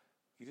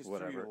 You just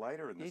threw your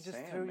lighter in the sand, man.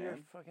 You just threw your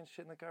fucking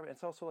shit in the garbage.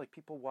 It's also like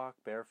people walk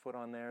barefoot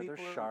on there. They're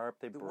sharp.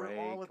 They break. We're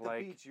all at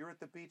the beach. You're at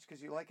the beach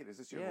because you like it. Is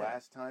this your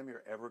last time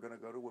you're ever going to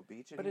go to a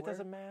beach anywhere? But it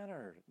doesn't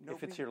matter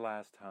if it's your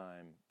last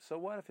time. So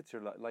what if it's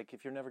like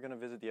if you're never going to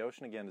visit the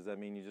ocean again? Does that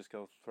mean you just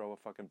go throw a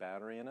fucking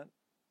battery in it?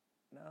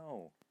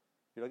 No.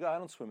 You're like, I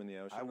don't swim in the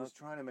ocean. I was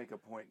trying to make a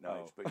point,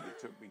 Nige, but you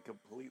took me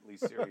completely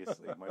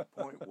seriously. My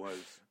point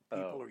was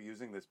people are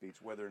using this beach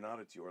whether or not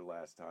it's your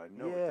last time.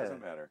 No, it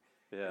doesn't matter.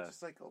 Yeah. It's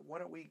just like, why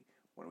don't we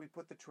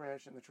put the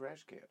trash in the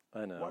trash can?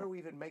 I know. Why are we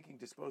even making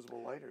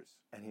disposable lighters?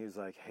 And he was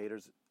like,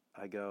 haters.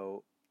 I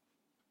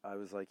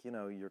was like,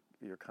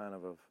 you're kind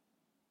of a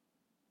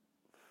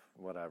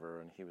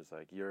whatever. And he was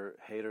like, your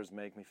haters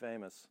make me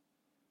famous.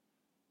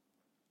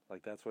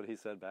 Like, that's what he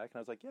said back. And I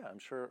was like, yeah, I'm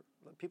sure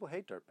people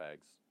hate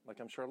dirtbags. Like,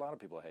 I'm sure a lot of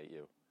people hate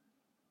you.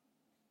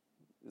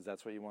 Is that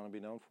what you want to be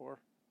known for?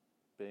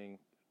 Being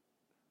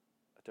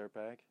a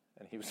dirtbag?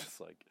 And he was just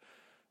like,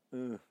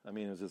 ugh. I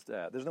mean, it was just,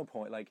 there's no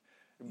point. Like,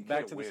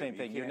 back to the same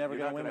thing. You're never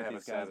going to win with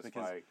these guys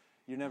because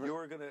you're never...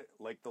 You're going to,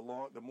 like, the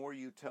more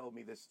you tell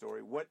me this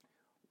story, what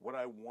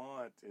I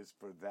want is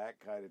for that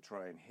guy to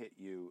try and hit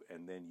you,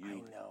 and then you hit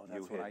him. I know,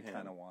 that's what I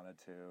kind of wanted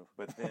to.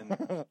 But then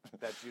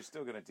you're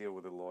still going to deal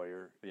with a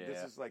lawyer. Yeah.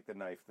 This is like the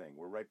knife thing.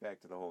 We're right back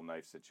to the whole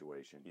knife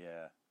situation.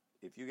 Yeah.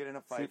 If you get in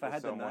a fight if I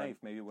had the knife,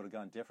 maybe it would have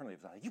gone differently.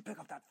 If I was like, you pick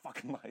up that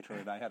fucking lighter,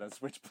 and I had a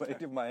switchblade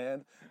in my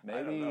hand. Maybe.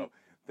 I don't know.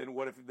 Then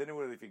what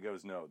if he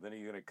goes no? Then are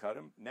you going to cut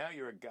him? Now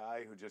you're a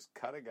guy who just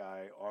cut a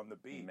guy on the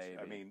beach. Maybe.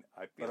 I mean,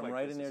 I feel but like I'm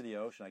right in near the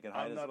ocean. I could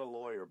hide. I'm not a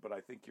lawyer, but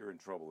I think you're in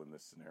trouble in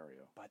this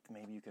scenario. But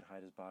maybe you could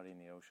hide his body in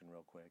the ocean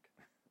real quick.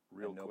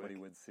 Nobody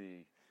would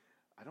see.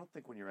 I don't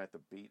think when you're at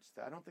the beach,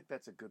 I don't think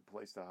that's a good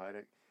place to hide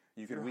it.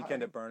 You could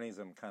weekend at Bernie's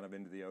him kind of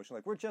into the ocean,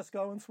 like, we're just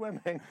going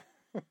swimming.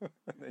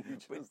 Then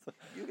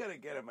you got to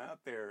get him out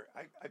there.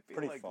 I feel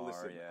pretty like, far,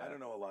 listen, yeah. I don't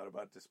know a lot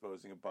about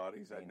disposing of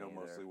bodies. I know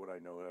neither. mostly what I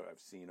know I've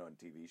seen on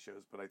TV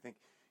shows, but I think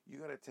you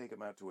got to take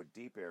them out to a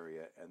deep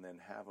area and then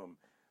have them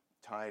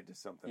tied to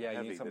something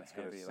heavy that's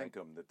going to sink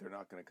them, that they're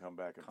not going to come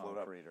back and float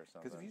up. Or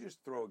something. Because if you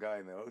just throw a guy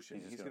in the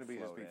ocean, he's going to be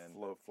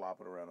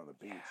flopping around on the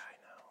beach. Yeah,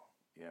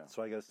 I know. Yeah.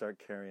 So I got to start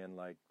carrying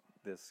like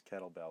this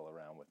kettlebell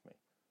around with me.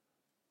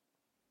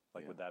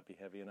 Like, would that be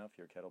heavy enough,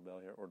 your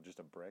kettlebell here? Or just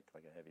a brick,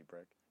 like a heavy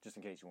brick? Just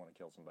in case you want to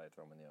kill somebody,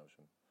 throw them in the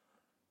ocean.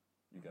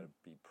 You got to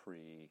be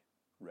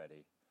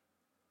pre-ready.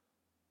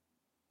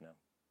 No?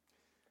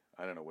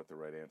 I don't know what the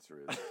right answer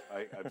is.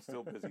 I'm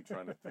still busy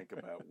trying to think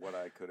about what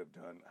I could have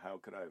done. How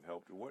could I have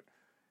helped?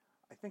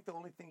 I think the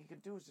only thing you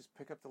could do is just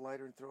pick up the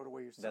lighter and throw it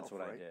away yourself. That's what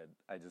I did.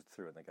 I just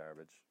threw it in the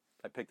garbage.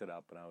 I picked it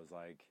up, and I was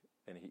like,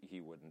 and he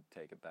wouldn't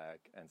take it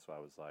back. And so I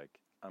was like,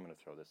 I'm going to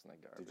throw this in the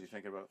garbage. Did you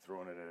think about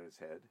throwing it at his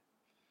head?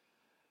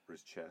 Or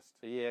his chest?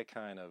 Yeah,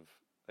 kind of.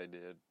 I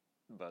did.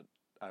 But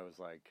I was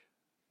like,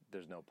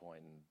 there's no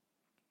point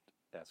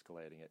in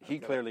escalating it. He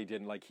clearly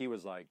didn't. Like, he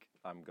was like,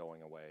 I'm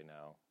going away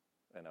now.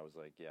 And I was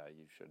like, yeah,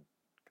 you should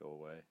go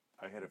away.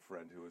 I had a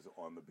friend who was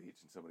on the beach,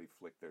 and somebody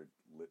flicked their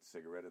lit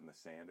cigarette in the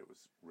sand. It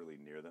was really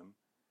near them.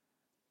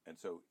 And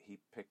so he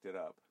picked it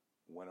up,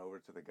 went over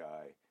to the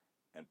guy,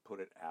 and put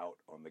it out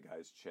on the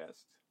guy's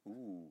chest.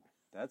 Ooh.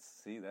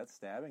 That's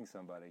stabbing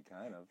somebody,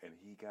 kind of. And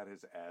he got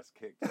his ass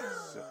kicked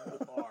so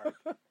hard.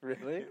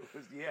 Really?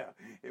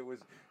 It was.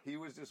 He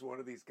was just one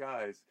of these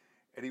guys,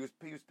 and he was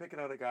picking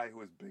out a guy who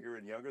was bigger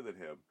and younger than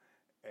him,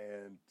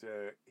 and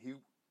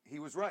he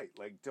was right.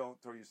 Like,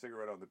 don't throw your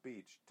cigarette on the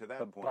beach. To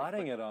that point,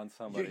 butting it on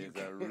somebody is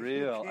a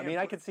real. I mean,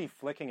 I could see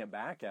flicking it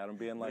back at him,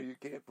 being like, no, you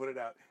can't put it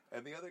out.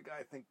 And the other guy,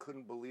 I think,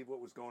 couldn't believe what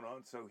was going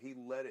on, so he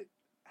let it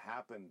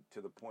happen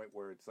to the point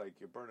where it's like,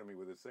 you're burning me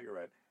with a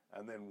cigarette,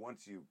 and then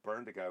once you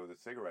burned a guy with a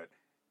cigarette,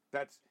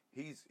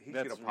 he's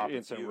going to pop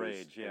his fuse,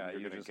 rage. Yeah,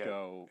 and you just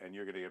go, and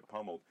you're going to get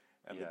pummeled.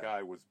 And the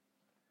guy was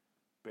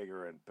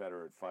bigger and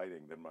better at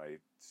fighting than my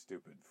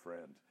stupid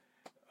friend.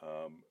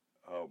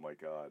 Oh my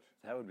God,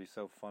 that would be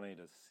so funny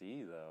to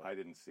see, though. I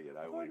didn't see it.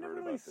 I only heard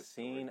really about this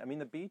story. I mean,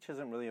 the beach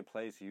isn't really a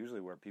place usually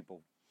where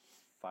people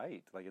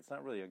fight. Like, it's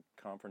not really a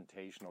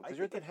confrontational. I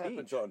think it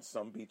happens on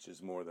some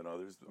beaches more than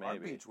others. Maybe. Our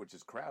beach, which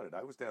is crowded.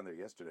 I was down there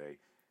yesterday.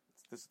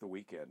 This is the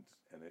weekend,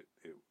 and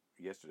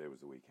yesterday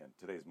was the weekend.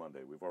 Today's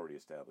Monday. We've already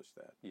established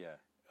that. Yeah.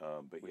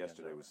 But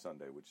yesterday was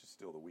Sunday, which is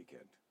still the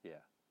weekend.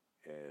 Yeah.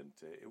 And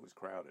it was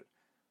crowded,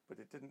 but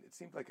it didn't. It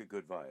seemed like a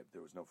good vibe.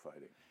 There was no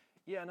fighting.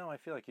 Yeah, no, I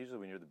feel like usually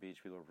when you're at the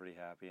beach, people are pretty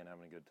happy and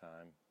having a good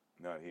time.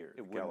 Not here.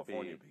 It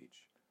California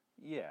beach.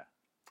 Yeah.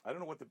 I don't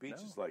know what the beach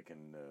is like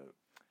in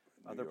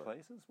other York.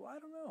 places. Well, I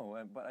don't know,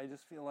 but I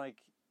just feel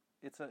like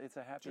it's a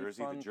happy,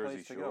 Jersey, fun the Jersey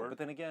place to Shore. go. But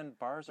then again,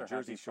 bars are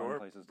Jersey happy, Shore.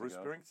 fun places Bruce to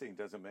go. Bruce Springsteen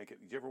doesn't make it.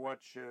 Did you ever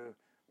watch?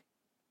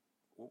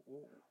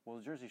 Well,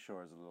 Jersey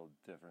Shore is a little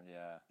different.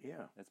 Yeah.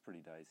 Yeah. It's pretty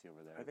dicey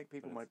over there. I think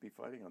people might be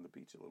fighting on the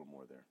beach a little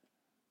more there.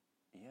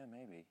 Yeah,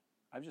 maybe.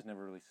 I've just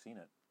never really seen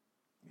it.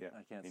 Yeah,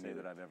 I can't say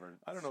that I've ever.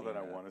 I don't know that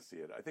I want to see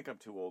it. I think I'm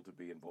too old to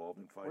be involved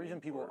in fighting. Or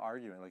even people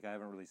arguing. Like, I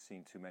haven't really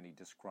seen too many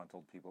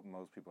disgruntled people.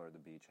 Most people are at the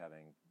beach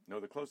having. No,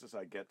 the closest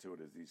I get to it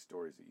is these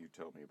stories that you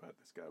told me about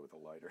this guy with a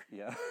lighter.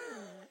 Yeah,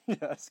 yeah.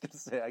 I was gonna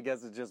say. I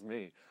guess it's just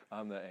me.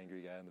 I'm the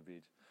angry guy on the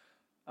beach.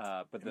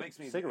 But the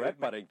cigarette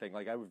butting thing,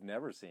 like, I've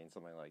never seen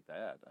something like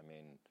that. I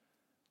mean.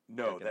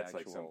 No, that's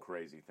like some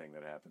crazy thing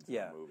that happens in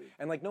the movie.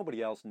 And like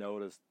nobody else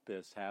noticed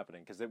this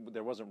happening because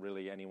there wasn't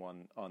really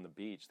anyone on the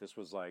beach. This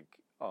was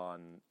like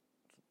on,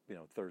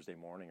 Thursday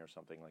morning or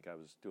something. Like, I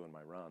was doing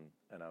my run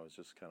and I was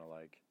just kind of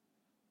like,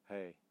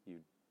 "Hey,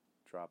 you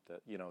dropped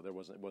it." It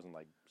wasn't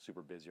like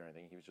super busy or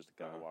anything. He was just a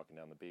guy walking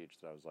down the beach.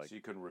 That I was like, so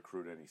you couldn't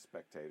recruit any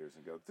spectators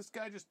and go, "This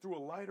guy just threw a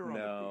lighter on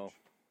the beach."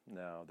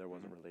 No, there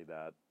wasn't really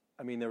that.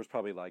 I mean, there was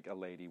probably like a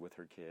lady with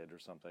her kid or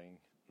something.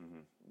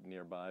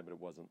 Nearby, but it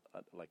wasn't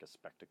like a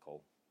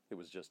spectacle. It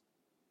was just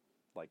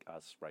like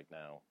us right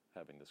now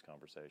having this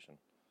conversation.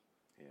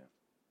 Yeah.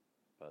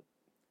 But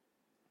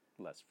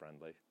less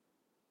friendly.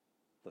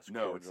 Less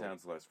cordial. It cordial.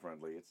 sounds less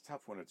friendly. It's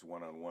tough when it's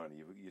one-on-one.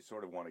 You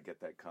sort of want to get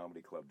that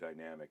comedy club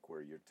dynamic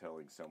where you're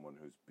telling someone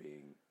who's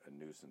being a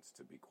nuisance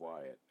to be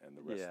quiet and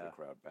the rest of the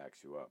crowd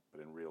backs you up. But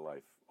in real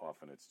life,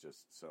 often it's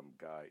just some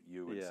guy,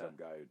 and some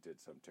guy who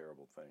did some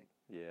terrible thing.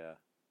 Yeah.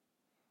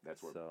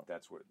 That's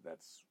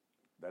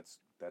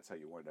how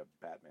you wind up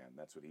Batman.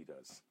 That's what he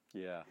does.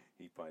 Yeah.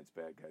 He finds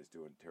bad guys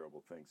doing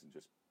terrible things and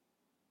just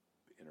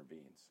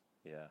intervenes.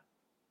 Yeah.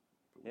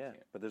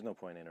 But there's no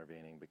point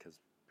intervening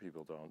because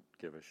people don't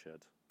give a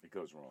shit. It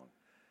goes wrong.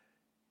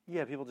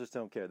 Yeah, people just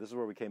don't care. This is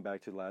where we came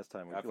back to last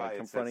time. If I had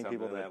confronting said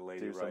people to that that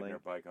lady do riding something. her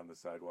bike on the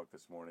sidewalk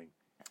this morning,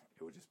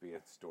 it would just be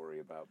a story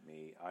about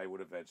me. I would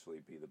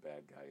eventually be the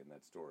bad guy in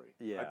that story.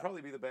 Yeah. I'd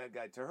probably be the bad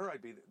guy. To her,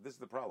 this is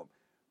the problem.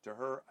 To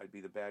her, I'd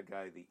be the bad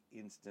guy the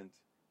instant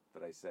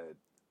that I said,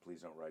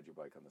 "Please don't ride your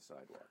bike on the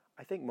sidewalk."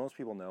 I think most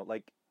people know.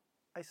 Like,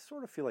 I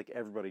sort of feel like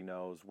everybody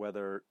knows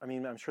whether. I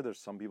mean, I'm sure there's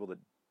some people that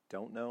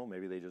don't know.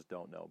 Maybe they just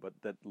don't know.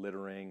 But that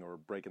littering or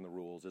breaking the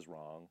rules is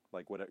wrong.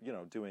 Like,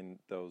 doing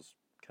those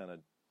kind of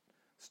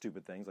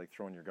stupid things, like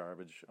throwing your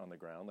garbage on the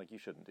ground. Like, you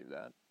shouldn't do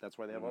that. That's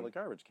why they have all the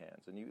garbage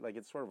cans. And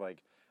it's sort of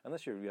like,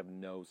 unless you have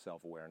no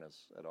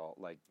self-awareness at all,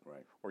 like,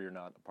 or you're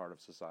not a part of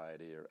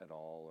society at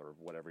all, or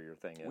whatever your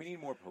thing is. We need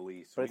more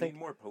police. But we need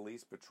more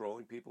police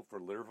patrolling people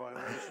for litter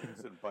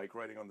violations and bike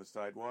riding on the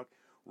sidewalk.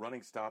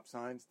 Running stop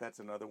signs, that's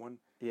another one.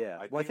 Yeah.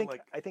 I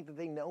think that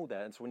they know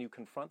that, and so when you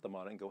confront them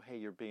on it and go, "Hey,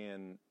 you're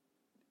being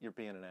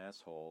an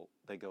asshole,"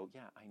 they go,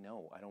 "Yeah, I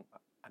know. I don't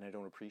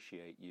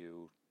appreciate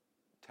you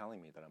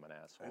telling me that I'm an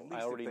asshole.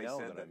 I already know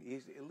that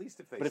I'm." At least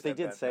if they But if they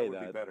did say that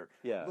would be better.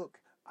 Yeah. Look,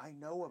 I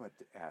know I'm an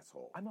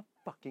asshole. I'm a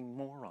fucking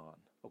moron,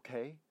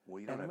 okay?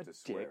 Well, you don't and have I'm to a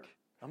swear. dick.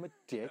 I'm a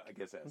dick. I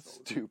guess I'm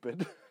asshole.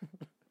 stupid.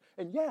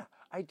 And yeah,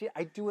 I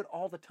do it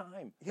all the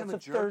time. Yeah,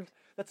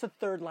 That's the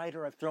third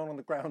lighter I've thrown on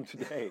the ground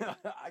today.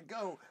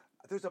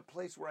 There's a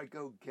place where I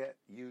go get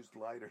used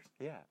lighters.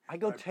 Yeah, I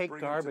go take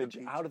garbage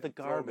out of the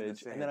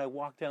garbage, and then I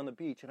walk down the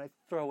beach and I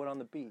throw it on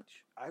the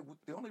beach.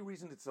 The only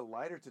reason it's a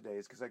lighter today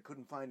is because I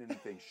couldn't find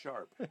anything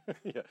sharp.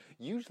 Yeah.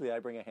 Usually I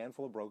bring a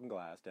handful of broken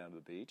glass down to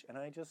the beach and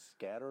I just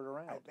scatter it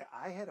around.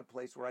 I had a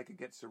place where I could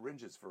get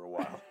syringes for a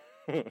while.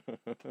 Those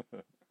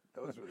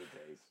were the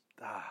days.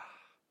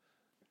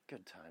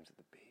 Good times at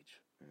the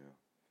beach.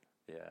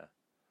 Yeah. Yeah.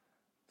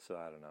 So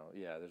I don't know.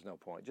 Yeah, there's no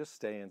point. Just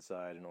stay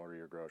inside and order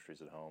your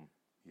groceries at home.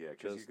 Yeah,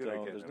 because Just you're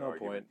going to don't. get There's an no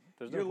argument. point.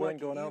 There's You're no point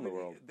lucky going out in the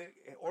even world.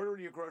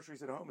 Ordering your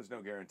groceries at home is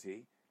no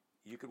guarantee.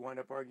 You could wind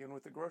up arguing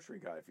with the grocery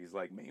guy if he's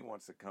like me,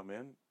 wants to come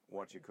in,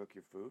 watch you cook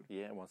your food.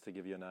 Yeah, wants to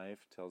give you a knife,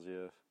 tells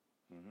you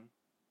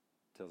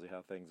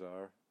how things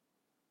are.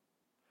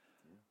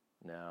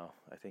 Yeah. No,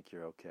 I think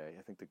you're okay.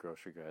 I think the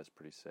grocery guy is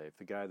pretty safe.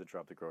 The guy that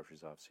dropped the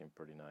groceries off seemed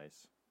pretty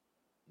nice.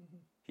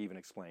 He even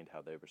explained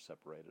how they were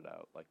separated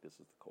out. Like, this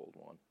is the cold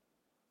one.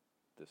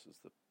 This is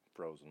the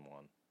frozen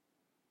one.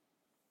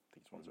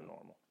 These ones are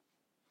normal.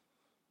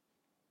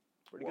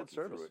 Pretty good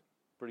service.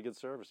 Pretty good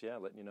service, yeah,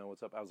 letting you know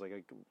what's up. I was like,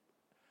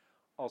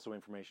 also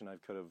information I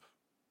could have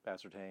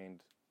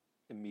ascertained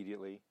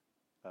immediely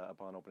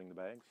upon opening the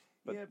bags.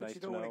 But yeah, but nice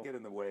you don't want to get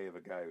in the way of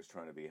a guy who's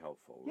trying to be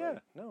helpful, right? Yeah,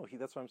 no,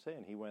 that's what I'm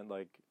saying. He went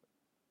like,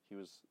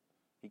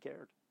 he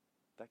cared.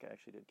 That guy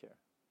actually did care.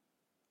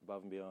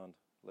 Above and beyond.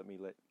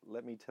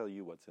 Let me tell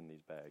you what's in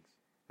these bags.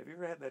 Have you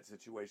ever had that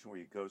situation where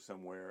you go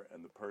somewhere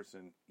and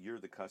you're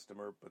the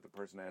customer, but the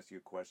person asks you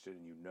a question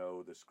and you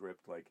know the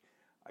script? Like,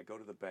 I go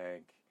to the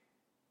bank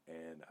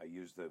and I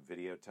use the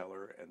video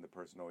teller and the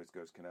person always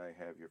goes, "Can I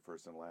have your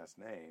first and last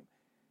name?"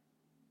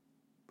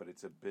 But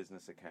it's a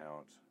business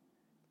account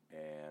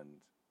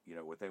and, you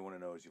know, what they want to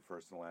know is your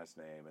first and last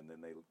name, and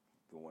then they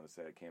want to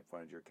say, "I can't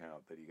find your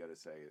account." Then you got to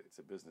say it's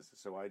a business.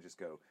 So I just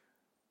go,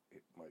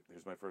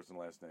 here's my first and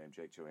last name,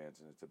 Jake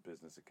Johansson. It's a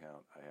business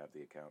account. I have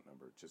the account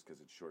number, just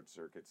because it short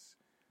circuits.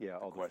 Yeah,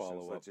 all the questions.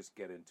 follow-up. Let's just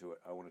get into it.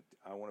 I want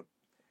to,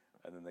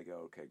 and then they go,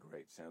 "Okay,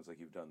 great. Sounds like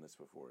you've done this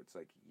before." It's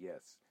like,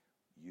 yes,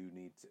 you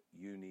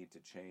need to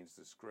change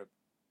the script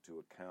to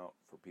account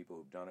for people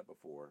who've done it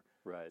before,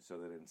 right? So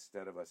that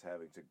instead of us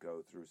having to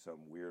go through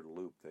some weird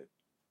loop that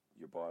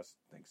your boss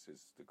thinks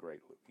is the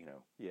great loop, you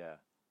know? Yeah.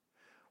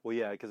 Well,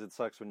 yeah, because it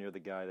sucks when you're the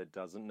guy that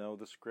doesn't know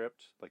the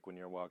script, like when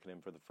you're walking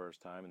in for the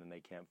first time and then they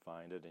can't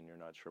find it and you're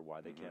not sure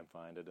why they can't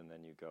find it, and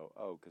then you go,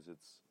 "Oh, because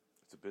it's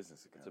a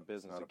business account. It's a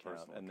business not account." a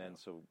personal and then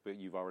account. but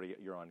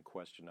you're on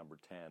question number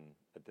 10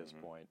 at this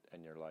point,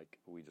 and you're like,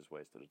 "We just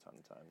wasted a ton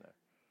of time there."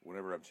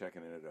 Whenever I'm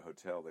checking in at a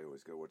hotel, they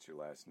always go, "What's your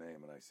last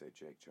name?" And I say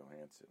Jake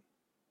Johansson,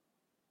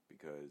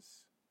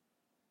 because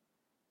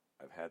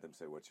I've had them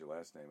say, "What's your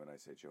last name?" And I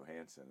say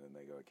Johansson, and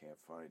they go, "I can't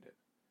find it."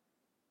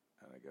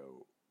 And I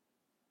go,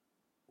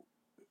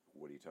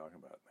 "What are you talking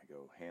about?" And I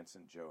go,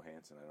 "Hanson, Joe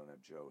Hanson. I don't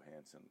have Joe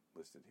Hanson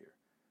listed here."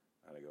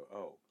 And I go,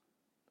 "Oh,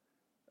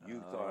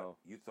 you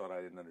thought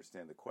I didn't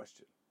understand the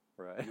question.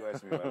 Right. You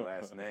asked me my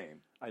last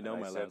name. I know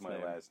and my said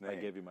last name. I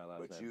gave you my last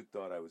name. But you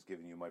thought I was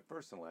giving you my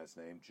first and last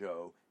name,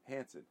 Joe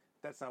Hanson.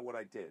 That's not what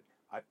I did.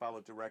 I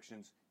followed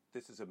directions.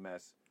 This is a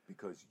mess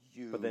because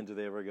you But then do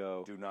they ever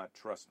go, do not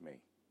trust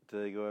me.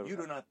 do they go, You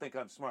do not think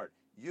I'm smart.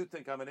 You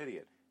think I'm an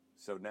idiot."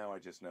 So now I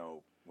just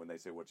know when they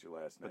say, "What's your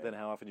last name?" But then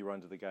how often do you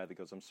run to the guy that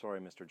goes, "I'm sorry,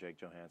 Mr. Jake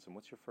Johansson,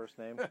 what's your first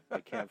name? I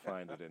can't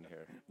find it in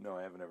here." No,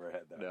 I haven't ever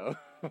had that. No.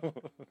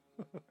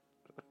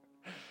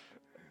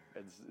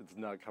 It's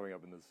not coming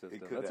up in the system.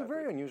 could That's a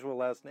very unusual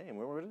last name.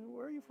 Where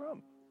are you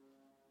from?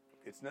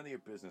 It's none of your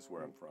business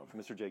where I'm from.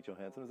 Mr. Jake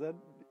Johansson, is that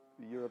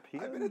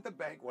European? I've been at the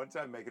bank one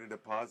time making a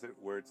deposit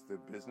where it's the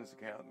business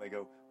account, and they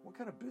go, "What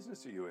kind of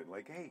business are you in?"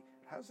 Like, "Hey,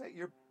 how's that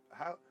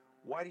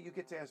why do you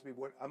get to ask me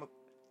what I'm a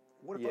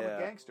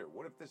gangster?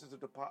 What if this is a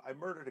deposit? I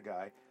murdered a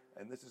guy,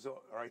 and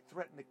or I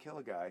threatened to kill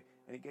a guy,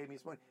 and he gave me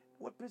his money.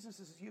 What business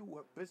is you?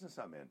 What business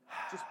I'm in?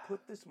 Just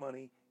put this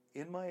money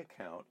in my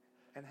account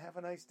and have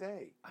a nice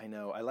day." I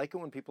know. I like it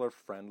when people are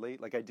friendly.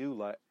 Like, I do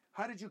like...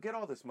 How did you get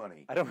all this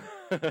money? I don't...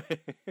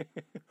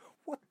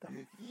 What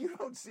the... You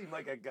don't seem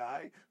like a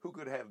guy who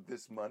could have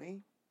this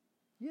money.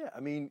 Yeah, I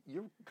mean,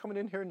 you're coming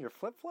in here in your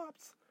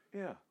flip-flops?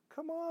 Yeah.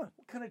 Come on.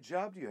 What kind of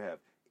job do you have?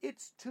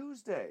 It's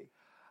Tuesday.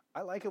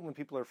 I like it when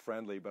people are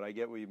friendly, but I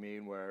get what you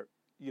mean where,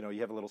 you know,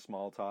 you have a little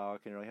small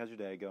talk and you're like, "How's your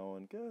day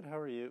going?" "Good, how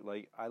are you?"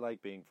 Like, I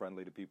like being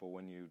friendly to people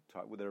when you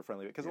talk, when they're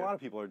friendly, because a lot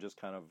of people are just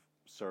kind of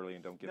surly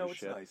and don't give a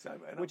shit. No, it's nice.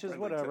 Which is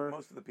whatever.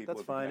 Most of the people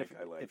that's at the fine. bank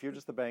I like. If you're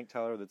just the bank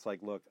teller that's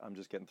like, "Look, I'm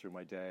just getting through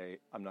my day.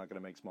 I'm not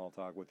going to make small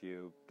talk with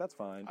you." That's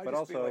fine. I but just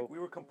also, feel like we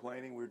were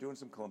complaining. We were doing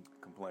some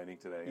complaining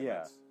today. And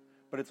yeah.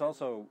 But it's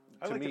also,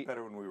 I to liked me, it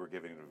better when we were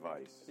giving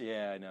advice.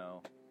 Yeah, I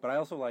know. But I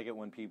also like it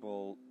when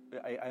people,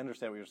 I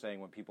understand what you're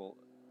saying, when people,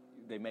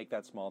 they make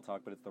that small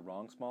talk, but it's the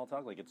wrong small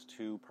talk. Like, it's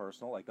too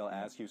personal. Like, they'll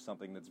ask you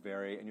something that's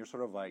and you're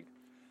sort of like,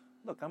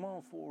 "Look, I'm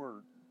all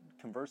for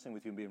conversing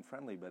with you and being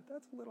friendly, but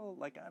that's a little,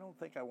 like, I don't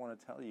think I want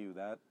to tell you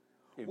that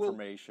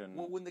information."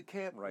 Well, when the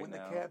cab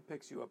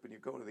picks you up and you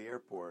go to the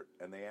airport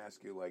and they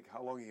ask you, like,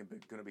 "How long are you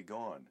going to be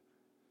gone?"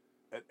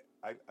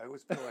 I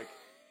always feel like,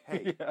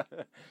 "Hey, yeah.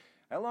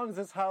 How long is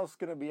this house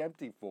going to be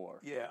empty for?"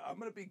 Yeah, I'm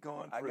going to be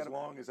gone for as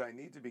long as I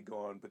need to be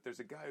gone, but there's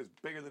a guy who's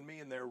bigger than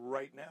me in there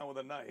right now with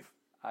a knife."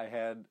 I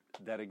had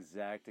that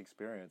exact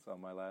experience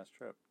on my last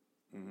trip.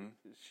 Mm-hmm.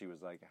 She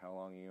was like, "How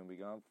long are you going to be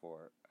gone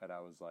for?" And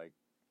I was like,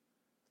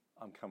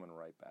 "I'm coming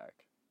right back."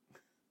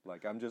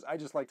 Like, I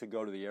just like to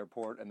go to the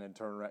airport and then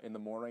turn around in the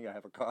morning. I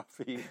have a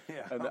coffee.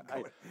 Yeah, and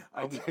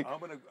I'm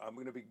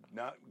gonna be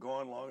not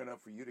gone long enough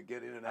for you to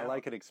get in and out. I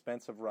like an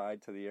expensive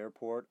ride to the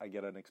airport. I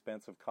get an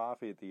expensive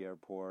coffee at the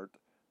airport,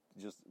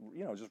 just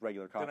just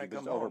regular Then I coffee, come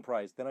just home.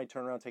 overpriced. Then I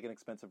turn around, take an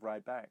expensive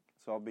ride back.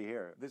 So I'll be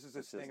here. This is a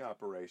It's sting just-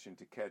 operation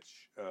to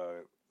catch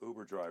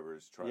Uber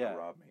drivers trying yeah, to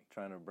rob me.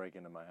 trying to break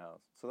into my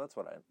house. So that's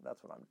what I'm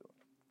doing.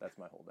 That's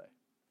my whole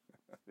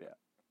day.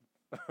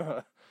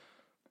 Yeah.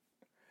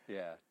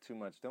 Yeah, too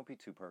much. Don't be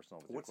too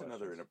personal with What's your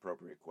another questions.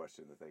 inappropriate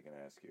question that they can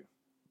ask you?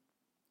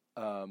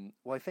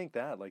 Well, I think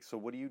that, like, so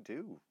what do you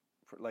do?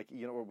 For, like,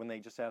 or when they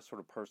just ask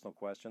sort of personal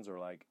questions, or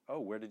like, oh,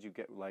 where did you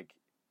get, like,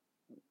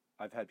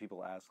 I've had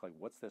people ask, like,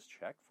 what's this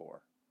check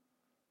for?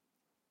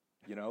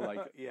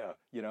 Like, Yeah.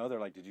 they're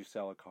like, did you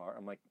sell a car?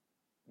 I'm like,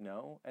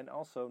 no. And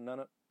also, none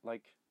of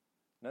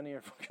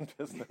your fucking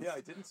business. Yeah,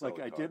 I didn't sell like,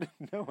 a I car. didn't.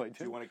 No, I didn't.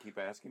 Do you want to keep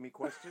asking me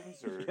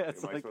questions, or Yeah,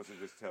 it's am I like- supposed to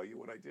just tell you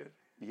what I did?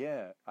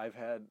 Yeah, I've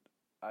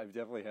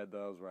definitely had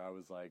those where I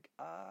was like,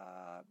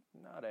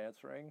 not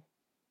answering.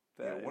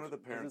 Yeah, that. one of the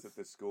parents It's- at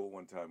this school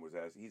one time was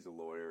asking, he's a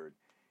lawyer, and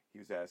he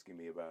was asking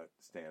me about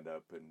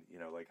stand-up and,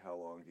 like, how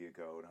long do you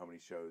go and how many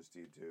shows do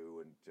you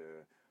do? And,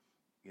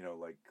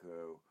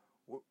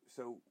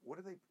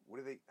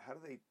 how do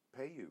they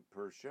pay you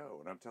per show?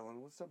 And I'm telling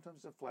him, well, sometimes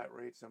it's a flat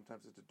rate,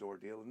 sometimes it's a door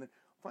deal. And then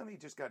finally he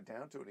just got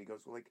down to it, and he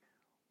goes, well, like,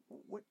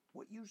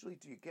 what usually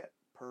do you get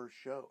per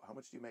show? How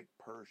much do you make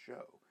per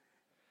show?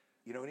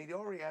 And he'd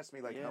already asked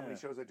me, like, how many Yeah.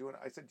 shows I do. And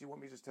I said, do you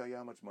want me to just tell you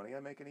how much money I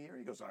make in a year?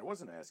 He goes, I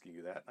wasn't asking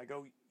you that. I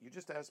go, you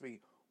just asked me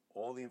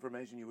all the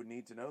information you would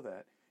need to know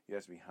that. You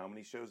asked me how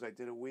many shows I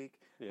did a week,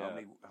 Yeah.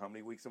 how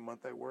many weeks a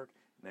month I work.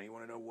 Now you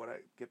want to know what I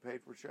get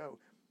paid per show.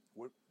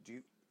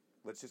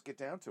 Let's just get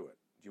down to it.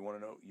 Do you want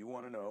to know? You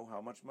want to know how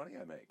much money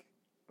I make?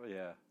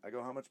 Yeah. I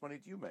go, how much money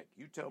do you make?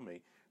 You tell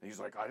me. And he's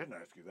like, I didn't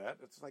ask you that.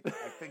 It's like, I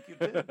think you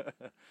did.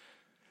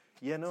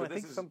 Yeah, no, So I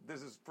think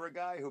this is for a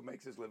guy who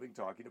makes his living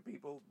talking to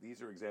people.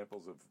 These are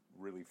examples of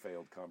really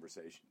failed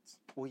conversations.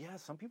 Well, yeah,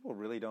 some people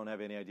really don't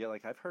have any idea.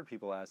 Like, I've heard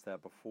people ask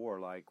that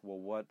before. Like,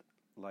 well,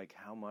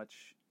 how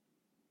much,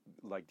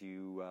 like, do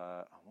you,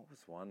 what was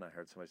one I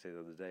heard somebody say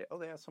the other day? Oh,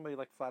 they asked somebody,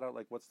 like, flat out,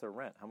 like, what's their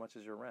rent? How much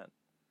is your rent?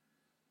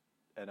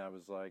 And I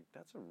was like,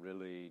 that's a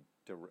really,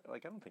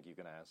 like, I don't think you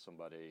can ask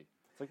somebody.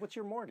 It's like, what's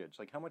your mortgage?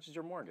 Like, how much is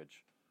your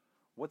mortgage?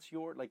 What's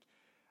your, like,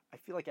 I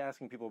feel like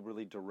asking people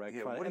really direct.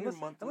 Yeah, what are your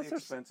monthly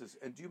expenses,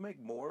 and do you make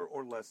more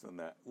or less than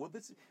that? Well,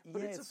 it's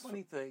a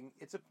funny thing.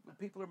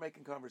 People are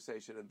making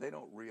conversation, and they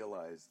don't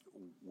realize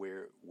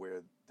where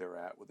they're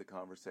at with the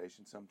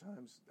conversation.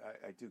 Sometimes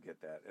I do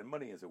get that, and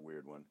money is a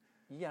weird one.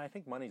 Yeah, I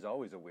think money's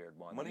always a weird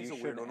one. Money's you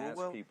a weird one. Ask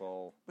Well,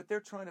 people, but they're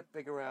trying to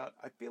figure out.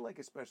 I feel like,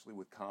 especially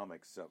with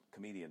comics,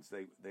 comedians,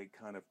 they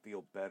kind of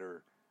feel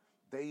better.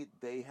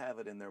 They have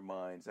it in their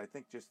minds. I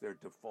think just their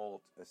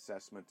default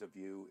assessment of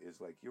you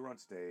is like, you're on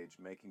stage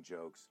making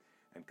jokes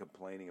and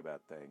complaining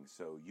about things,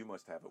 so you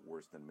must have it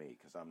worse than me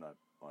because I'm not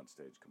on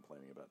stage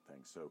complaining about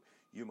things. So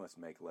you must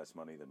make less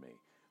money than me.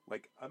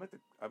 Like, I'm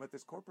at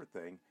this corporate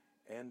thing,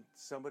 and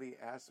somebody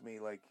asked me,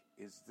 like,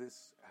 is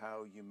this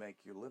how you make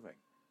your living?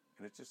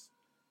 And it's just,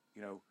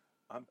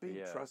 I'm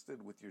being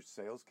trusted with your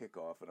sales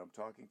kickoff, and I'm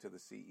talking to the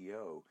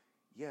CEO.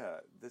 Yeah,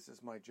 this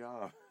is my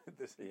job.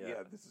 This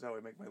is how I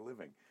make my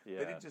living. Yeah.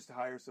 They didn't just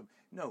hire some.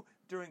 No,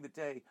 during the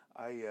day,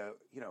 I'm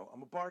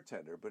a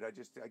bartender, but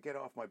I get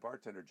off my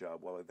bartender job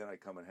while then I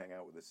come and hang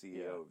out with the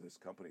CEO of this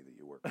company that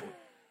you work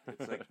for.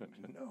 It's like,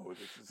 no,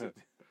 this is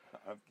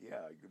I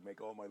could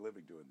make all my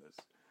living doing this.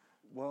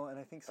 well, and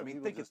I think some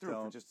people think it just through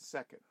don't. for just a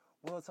second.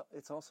 Well,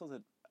 it's also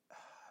that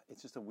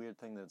it's just a weird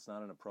thing that it's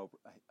not an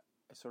appropriate.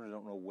 I sort of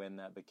don't know when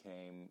that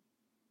became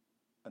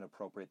an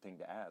appropriate thing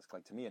to ask.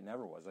 Like, to me, it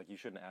never was. Like, you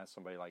shouldn't ask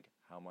somebody, like,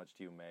 how much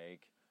do you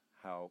make?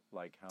 How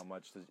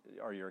much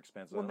are your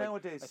expenses? Well, like,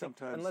 nowadays,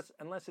 sometimes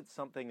unless it's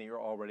something that you're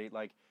already,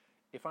 like,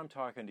 if I'm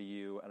talking to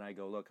you and I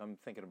go, look, I'm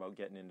thinking about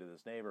getting into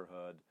this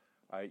neighborhood.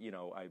 I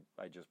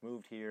just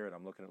moved here and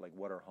I'm looking at, like,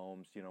 what are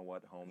homes? Do you know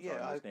what homes are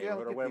in this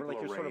neighborhood or whatever? Like,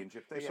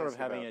 you're sort of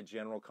having a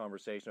general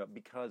conversation about,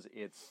 because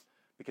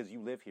you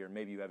live here and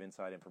maybe you have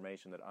inside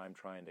information that I'm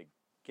trying to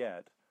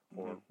get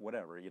or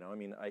whatever. I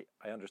mean,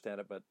 I understand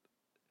it, but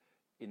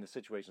in the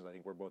situations I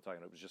think we're both talking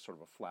about, it was just sort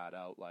of a flat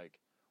out, like,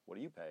 what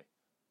do you pay?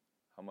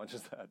 How much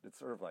is that? It's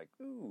sort of like,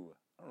 ooh,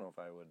 I don't know if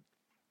I would.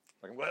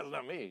 Like, well, it's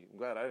not me. I'm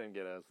glad I didn't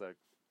get asked that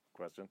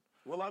question.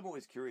 Well, I'm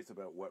always curious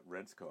about what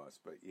rents cost,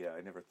 but yeah, I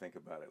never think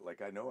about it.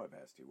 Like, I know I've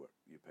asked you what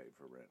you paid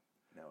for rent.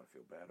 Now I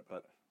feel bad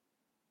about it.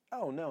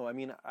 Oh, no, I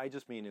mean, I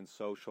just mean in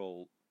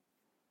social,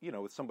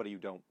 with somebody you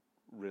don't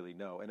really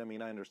know. And I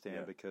mean, I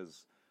understand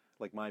because,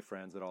 like, my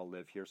friends that all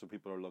live here, so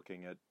people are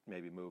looking at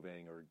maybe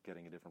moving or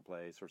getting a different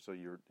place, or so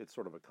it's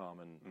sort of a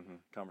common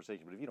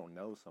conversation. But if you don't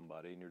know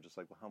somebody and you're just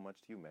like, well, how much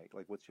do you make?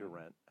 Like, what's your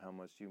rent? How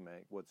much do you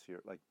make? What's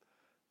your, like,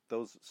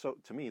 those, so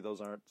to me,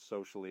 those aren't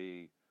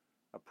socially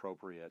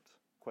appropriate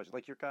questions.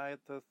 Like your guy at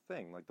the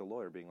thing, like the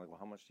lawyer being like, well,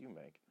 how much do you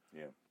make?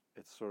 Yeah.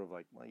 It's sort of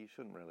like, well, you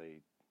shouldn't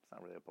really, it's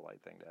not really a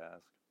polite thing to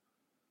ask.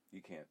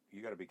 You can't,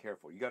 you got to be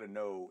careful. You got to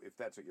know if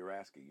that's what you're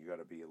asking. You got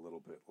to be a little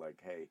bit like,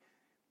 hey,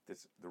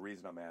 the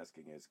reason I'm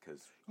asking is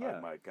because I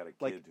might got a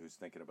kid who's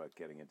thinking about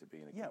getting into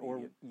being a comedian.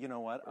 Or you know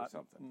what, or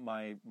something.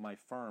 My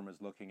firm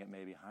is looking at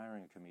maybe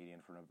hiring a comedian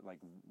for, like,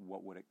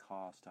 what would it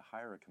cost to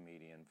hire a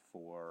comedian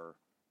for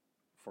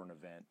for an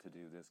event to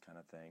do this kind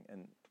of thing,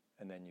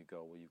 and then you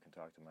go, well, you can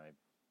talk to my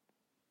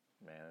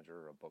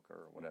manager or a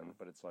booker or whatever.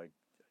 But it's like,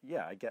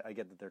 yeah, I get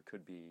that there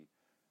could be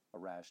a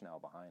rationale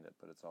behind it,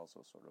 but it's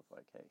also sort of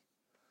like, hey,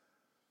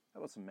 how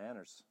about some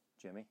manners,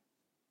 Jimmy?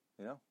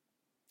 You know?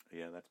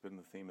 Yeah, that's been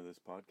the theme of this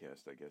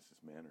podcast, I guess, is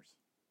manners.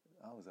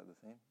 Oh, is that the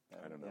theme?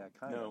 I don't know. Yeah,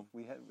 kind of.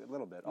 We had a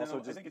little bit. No, Also,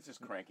 I think it's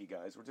just cranky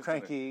guys. We're just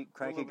cranky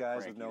we're a little bit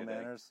guys cranky with no today.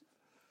 manners.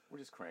 We're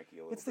just cranky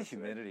a little It's the bit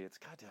today. humidity. It's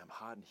goddamn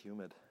hot and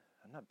humid.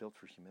 I'm not built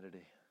for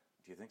humidity.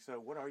 Do you think so?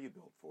 What are you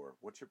built for?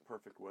 What's your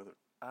perfect weather?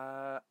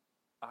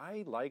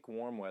 I like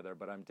warm weather,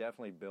 but I'm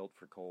definitely built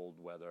for cold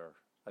weather.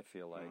 I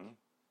feel like,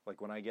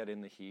 like when I get in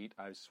the heat,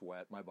 I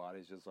sweat. My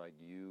body's just like,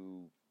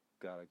 you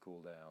gotta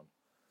cool down.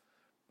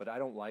 But I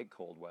don't like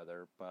cold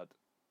weather. But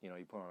you know,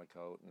 you put on a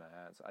coat and a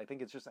hat. So I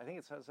think it has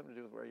something to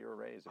do with where you were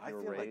raised. If I you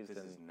were feel raised like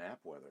this is nap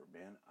weather,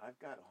 man. I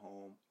got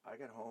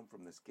home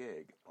from this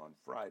gig on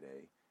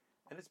Friday,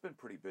 and it's been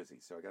pretty busy.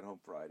 So I got home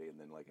Friday, and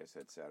then, like I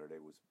said, Saturday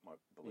was my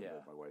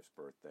wife's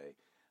birthday.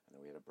 And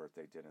then we had a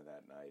birthday dinner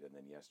that night. And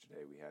then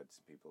yesterday we had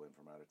some people in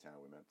from out of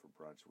town. We met for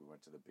brunch. We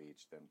went to the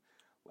beach. Then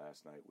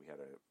last night we had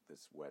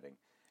this wedding.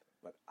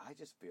 But I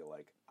just feel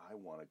like I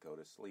want to go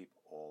to sleep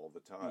all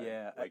the time.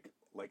 Yeah.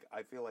 Like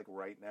I feel like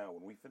right now,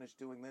 when we finish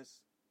doing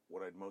this,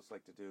 what I'd most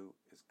like to do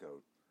is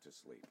go to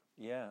sleep.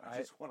 Yeah. I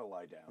just want to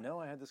lie down. No,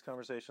 I had this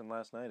conversation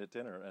last night at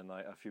dinner, and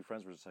a few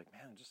friends were just like,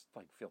 man, I just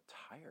like feel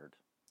tired.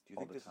 Do you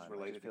think this is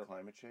related to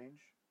climate change?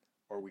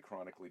 Or are we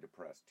chronically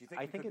depressed? Do you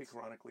think you could be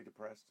chronically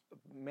depressed?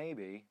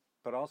 Maybe,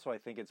 but also I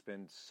think it's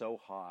been so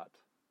hot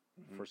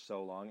for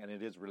so long, and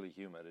it is really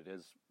humid. It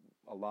is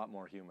a lot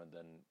more humid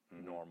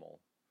than normal.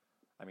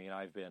 I mean,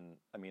 I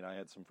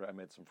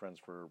made some friends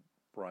for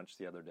brunch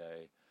the other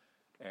day,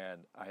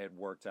 and I had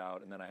worked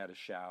out, and then I had a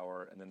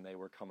shower, and then they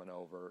were coming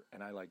over,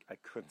 and I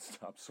couldn't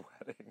stop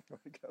sweating.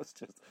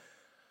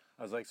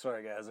 I was like,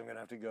 sorry guys, I'm gonna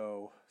have to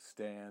go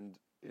stand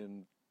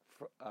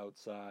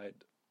outside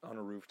on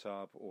a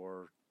rooftop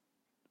or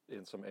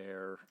in some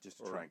air just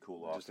to try and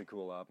cool off. Just to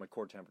cool off. My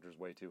core temperature's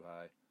way too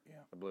high. Yeah,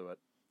 I blew it.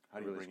 How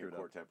do you bring your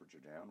core temperature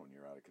down when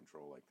you're out of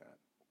control like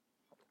that?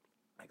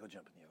 I go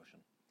jump in the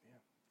ocean.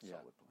 Yeah,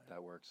 solid plan.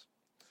 That works.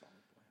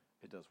 Solid plan.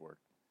 It does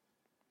work,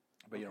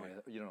 but you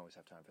don't always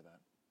have time for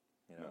that.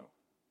 You know? No.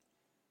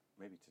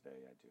 Maybe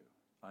today I do.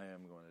 I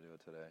am going to do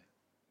it today.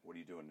 What are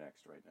you doing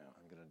next right now?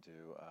 I'm going to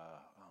do.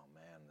 Oh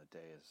man, the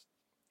day is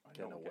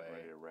getting away.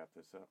 Getting ready to wrap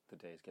this up. The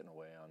day's getting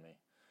away on me.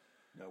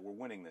 No, we're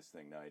winning this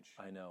thing, Nige.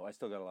 I know. I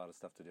still got a lot of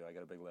stuff to do. I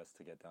got a big list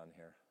to get done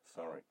here.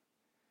 So. All right.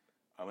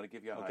 I'm going to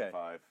give you a high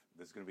five.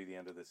 This is going to be the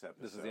end of this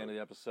episode. This is the end of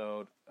the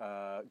episode.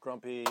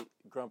 Grumpy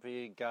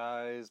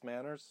guys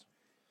manners.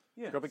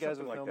 Yeah, grumpy guys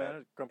with no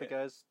manners. Grumpy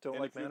guys don't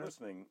like manners. If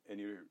you're listening and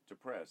you're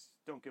depressed,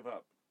 don't give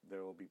up.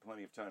 There will be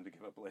plenty of time to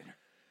give up later.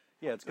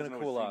 Yeah, it's going to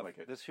cool off.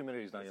 This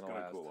humidity's not going to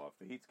last. It's going to cool off.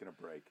 The heat's going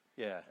to break.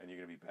 Yeah. And you're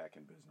going to be back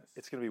in business.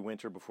 It's going to be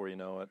winter before you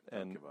know it,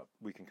 Don't and give up.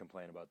 we can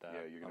complain about that.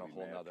 Yeah, you're going to be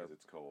mad because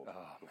it's cold.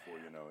 Oh, before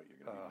you know it, you're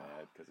going to be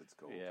mad because it's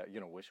cold. Yeah,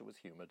 you're going to wish it was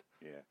humid.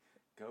 Yeah.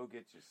 Go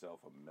get yourself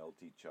a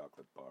melty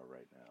chocolate bar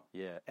right now.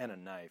 Yeah, and a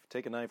knife.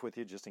 Take a knife with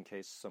you just in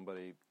case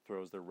somebody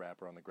throws their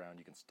wrapper on the ground.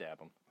 You can stab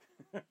them.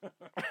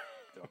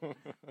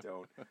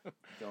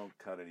 Don't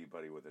cut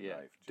anybody with a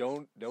knife.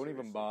 Don't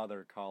even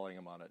bother calling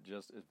them on it.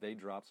 Just if they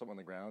drop something on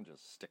the ground,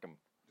 just stick them.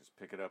 Just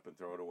pick it up and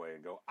throw it away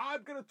and go,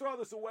 I'm going to throw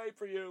this away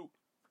for you.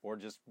 Or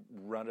just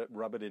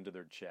rub it into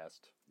their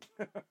chest.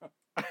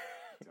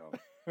 Don't.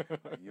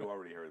 You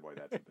already heard why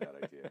that's a bad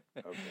idea.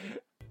 Okay.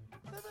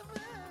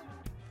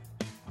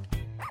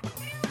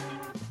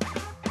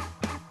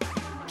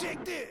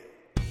 Jakethis.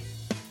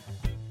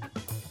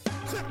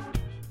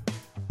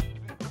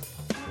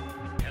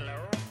 Hello?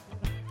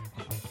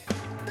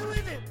 Who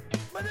is it?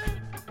 Mother?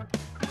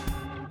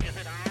 Is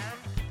it on?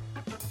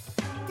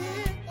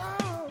 Yeah,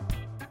 on.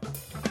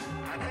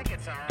 I think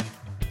it's on.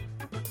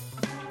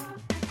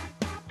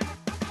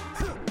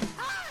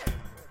 Hi!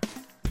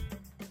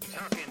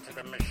 Talk into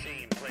the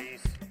machine,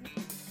 please.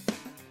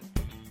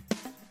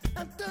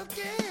 I'm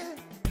talking.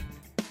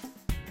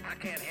 I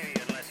can't hear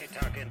you unless you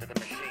talk into the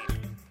machine.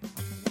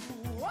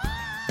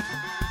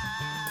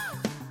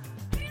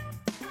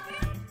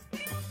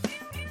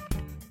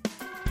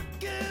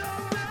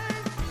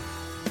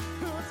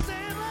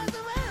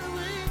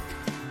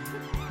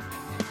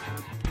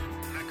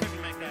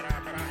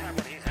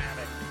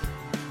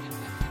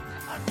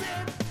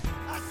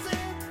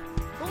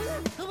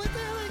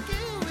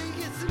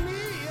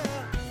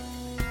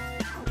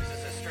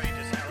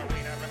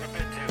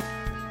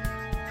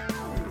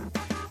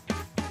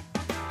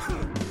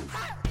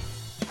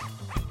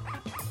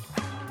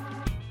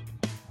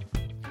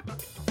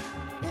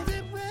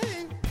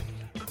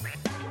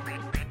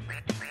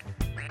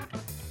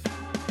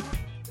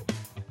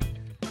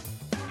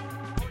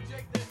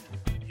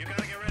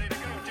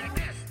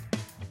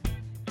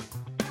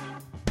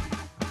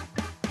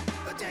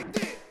 Take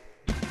this!